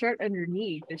 Well, your shirt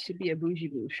underneath, it should be a Bougie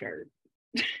Boo shirt.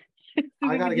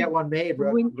 I got to get one made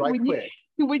right quick.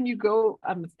 When you go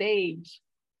on the stage,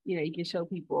 you know, you can show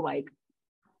people like,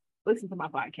 listen to my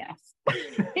podcast.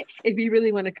 If you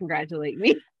really want to congratulate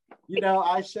me. You know,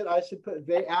 I should put,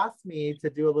 they asked me to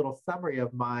do a little summary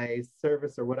of my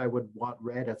service or what I would want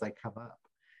read as I come up.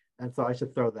 And so I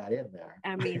should throw that in there.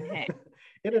 I mean, hey.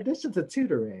 In addition to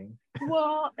tutoring.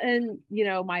 Well, and you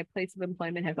know, my place of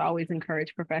employment has always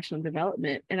encouraged professional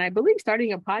development. And I believe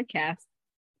starting a podcast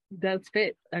does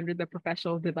fit under the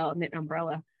professional development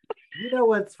umbrella. You know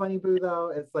what's funny, Boo,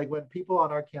 though? It's like when people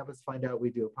on our campus find out we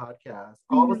do a podcast,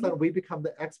 all of a sudden we become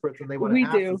the experts and they want to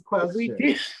ask us questions. We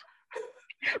do.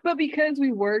 But because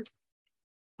we work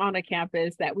on a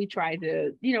campus that we try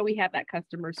to, you know, we have that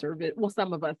customer service. Well,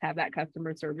 some of us have that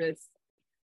customer service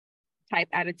type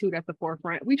attitude at the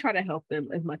forefront. We try to help them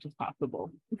as much as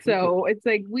possible. So it's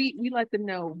like we let them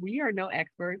know we are no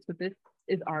experts, but this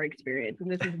is our experience and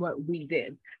this is what we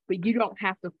did. But you don't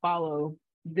have to follow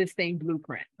this same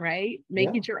blueprint, right?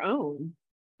 Make it your own.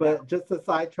 But just a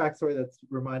sidetrack story that's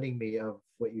reminding me of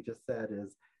what you just said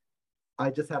is I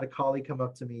just had a colleague come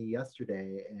up to me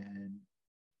yesterday and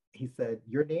he said,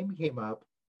 your name came up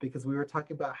because we were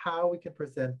talking about how we can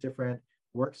present different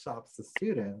workshops to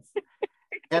students.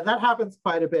 And that happens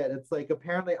quite a bit. It's like,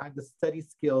 apparently I'm the study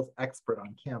skills expert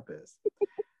on campus.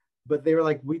 But they were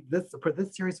like, for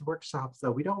this series of workshops,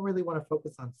 though, we don't really want to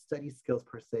focus on study skills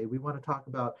per se. We want to talk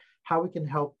about how we can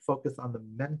help focus on the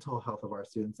mental health of our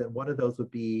students. And one of those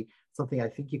would be something I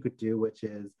think you could do, which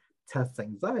is test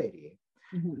anxiety.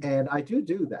 Mm-hmm. And I do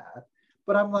that.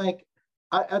 But I'm like,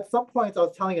 at some point, I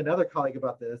was telling another colleague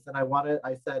about this, and I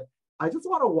said, I just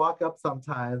want to walk up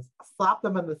sometimes, slap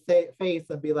them in the face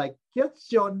and be like, get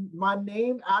my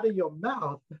name out of your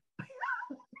mouth.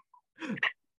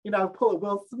 You know, pull a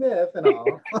Will Smith and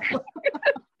all.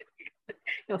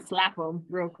 You'll slap them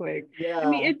real quick. Yeah. I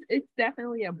mean, it's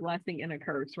definitely a blessing and a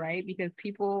curse, right? Because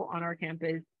people on our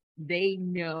campus, they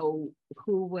know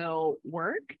who will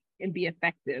work and be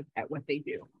effective at what they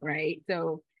do, right?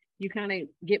 So you kind of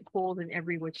get pulled in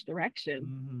every which direction.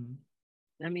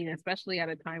 Mm-hmm. I mean, especially at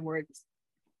a time where it's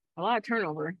a lot of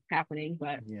turnover happening,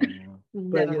 but yeah.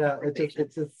 But you know,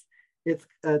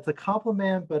 it's a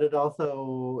compliment, but it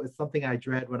also is something I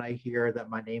dread when I hear that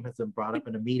my name has been brought up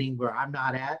in a meeting where I'm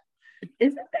not at.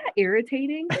 Isn't that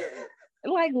irritating?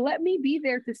 Like, let me be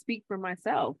there to speak for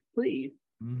myself, please.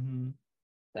 Mm-hmm.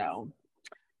 So,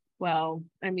 well,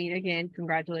 I mean, again,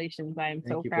 congratulations. I am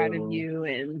so proud of you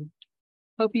and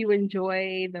hope you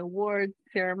enjoy the award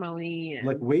ceremony.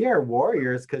 Look, we are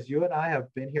warriors because you and I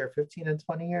have been here 15 and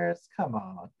 20 years. Come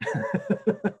on.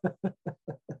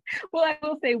 Well, I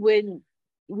will say when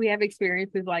we have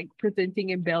experiences like presenting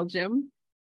in Belgium,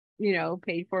 you know,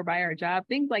 paid for by our job,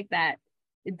 things like that,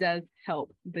 it does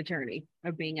help the journey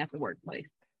of being at the workplace.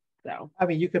 So, I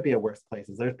mean, you could be at worse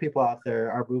places. There's people out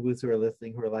there, our boo-boos who are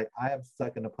listening, who are like, I am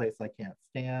stuck in a place I can't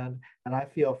stand. And I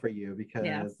feel for you yes,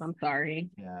 because, I'm sorry.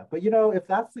 yeah. But, you know, if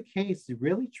that's the case, you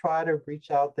really try to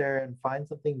reach out there and find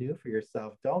something new for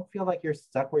yourself. Don't feel like you're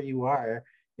stuck where you are.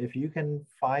 If you can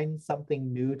find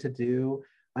something new to do,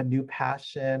 a new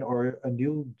passion or a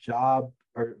new job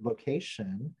or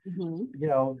location, Hmm. you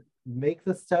know, make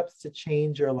the steps to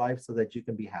change your life so that you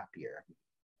can be happier.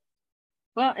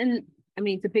 Well, and I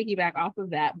mean, to piggyback off of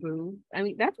that, Boo, I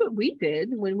mean, that's what we did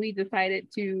when we decided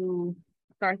to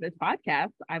start this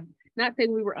podcast. I'm not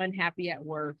saying we were unhappy at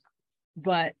work,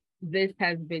 but this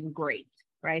has been great,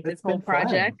 right? This It's whole been fun.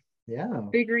 project, Yeah.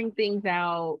 figuring things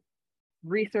out,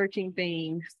 researching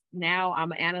things. Now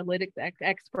I'm an analytics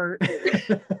expert.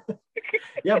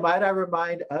 Yeah, might I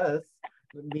remind us,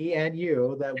 me and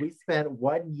you, that we spent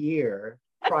 1 year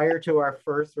prior to our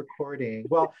first recording.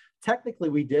 Well, technically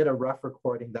we did a rough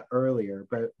recording the earlier,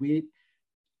 but we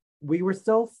were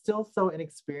still so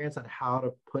inexperienced on how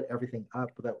to put everything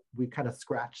up that we kind of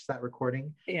scratched that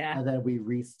recording Yeah. and then we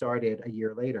restarted a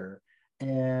year later.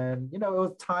 And you know, it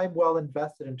was time well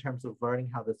invested in terms of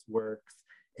learning how this works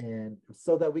and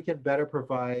so that we can better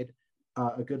provide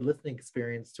a good listening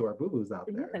experience to our boo-boos out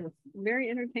there. Yeah, very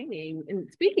entertaining. And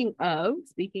speaking of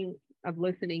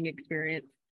listening experience,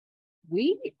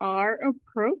 we are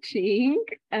approaching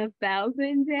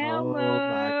 1,000 Oh my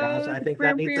gosh, downloads. I think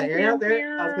that needs an air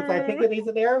there. I was gonna say, I think it needs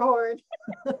an air horn.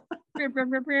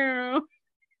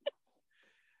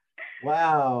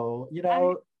 Wow. You I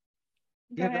know, go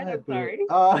yeah, go ahead. I'm ahead, Boo. sorry.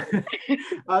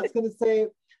 I was gonna say,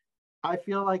 I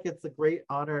feel like it's a great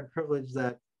honor and privilege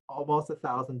that almost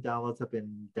 1,000 downloads have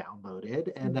been downloaded.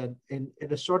 And then in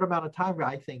a short amount of time,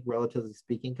 I think, relatively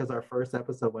speaking, because our first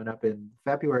episode went up in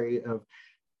February of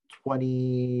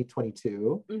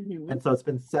 2022. Mm-hmm. And so it's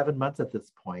been 7 months at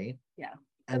this point. Yeah.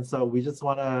 And so we just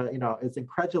want to, you know, it's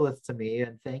incredulous to me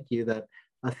and thank you that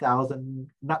 1,000,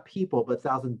 not people, but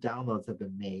 1,000 downloads have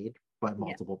been made by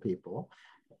multiple people.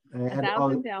 And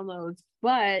 1,000 downloads,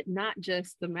 but not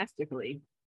just domestically,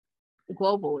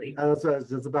 globally. I was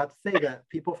just about to say that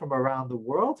people from around the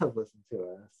world have listened to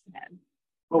us. Yeah.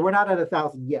 Well, we're not at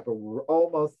 1,000 yet, but we're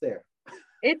almost there.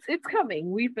 It's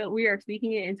coming. We are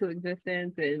speaking it into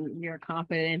existence, and we are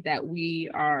confident that we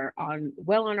are on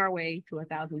our way to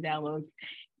 1,000 downloads.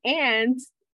 And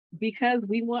because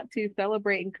we want to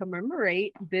celebrate and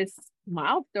commemorate this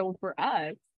milestone for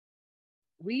us,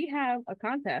 we have a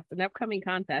contest, an upcoming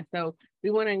contest. So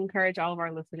we want to encourage all of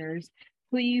our listeners,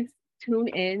 please tune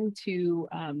in to,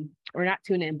 or not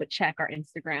tune in, but check our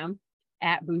Instagram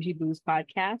at Bougie Booze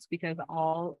Podcast, because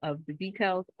all of the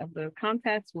details of the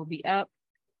contest will be up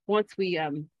once we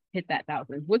hit that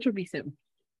 1,000, which will be soon.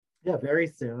 Yeah, very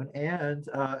soon. And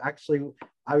actually,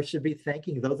 I should be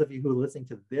thanking those of you who are listening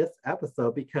to this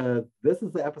episode because this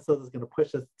is the episode that's going to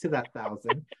push us to that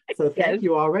 1,000. So thank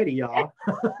you already, y'all.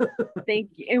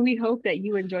 Thank you. And we hope that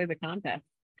you enjoy the contest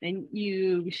and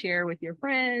you share with your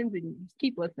friends and just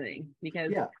keep listening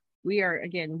because we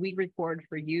record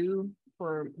for you,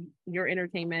 for your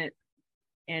entertainment,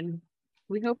 and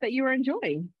we hope that you are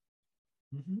enjoying.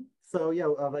 Mm-hmm. So yeah,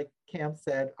 like Cam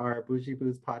said, our Bougie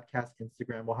Booze podcast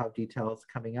Instagram will have details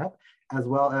coming up, as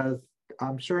well as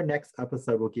I'm sure next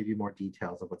episode will give you more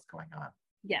details of what's going on.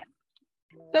 Yes.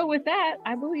 So with that,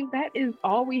 I believe that is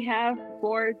all we have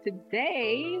for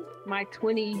today, my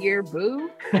 20-year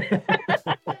boo.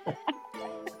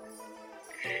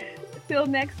 Till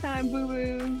next time,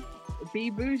 boo-boo. Be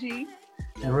bougie.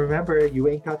 And remember, you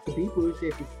ain't got to be bougie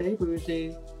if you stay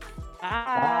bougie.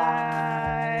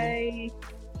 Bye. Bye.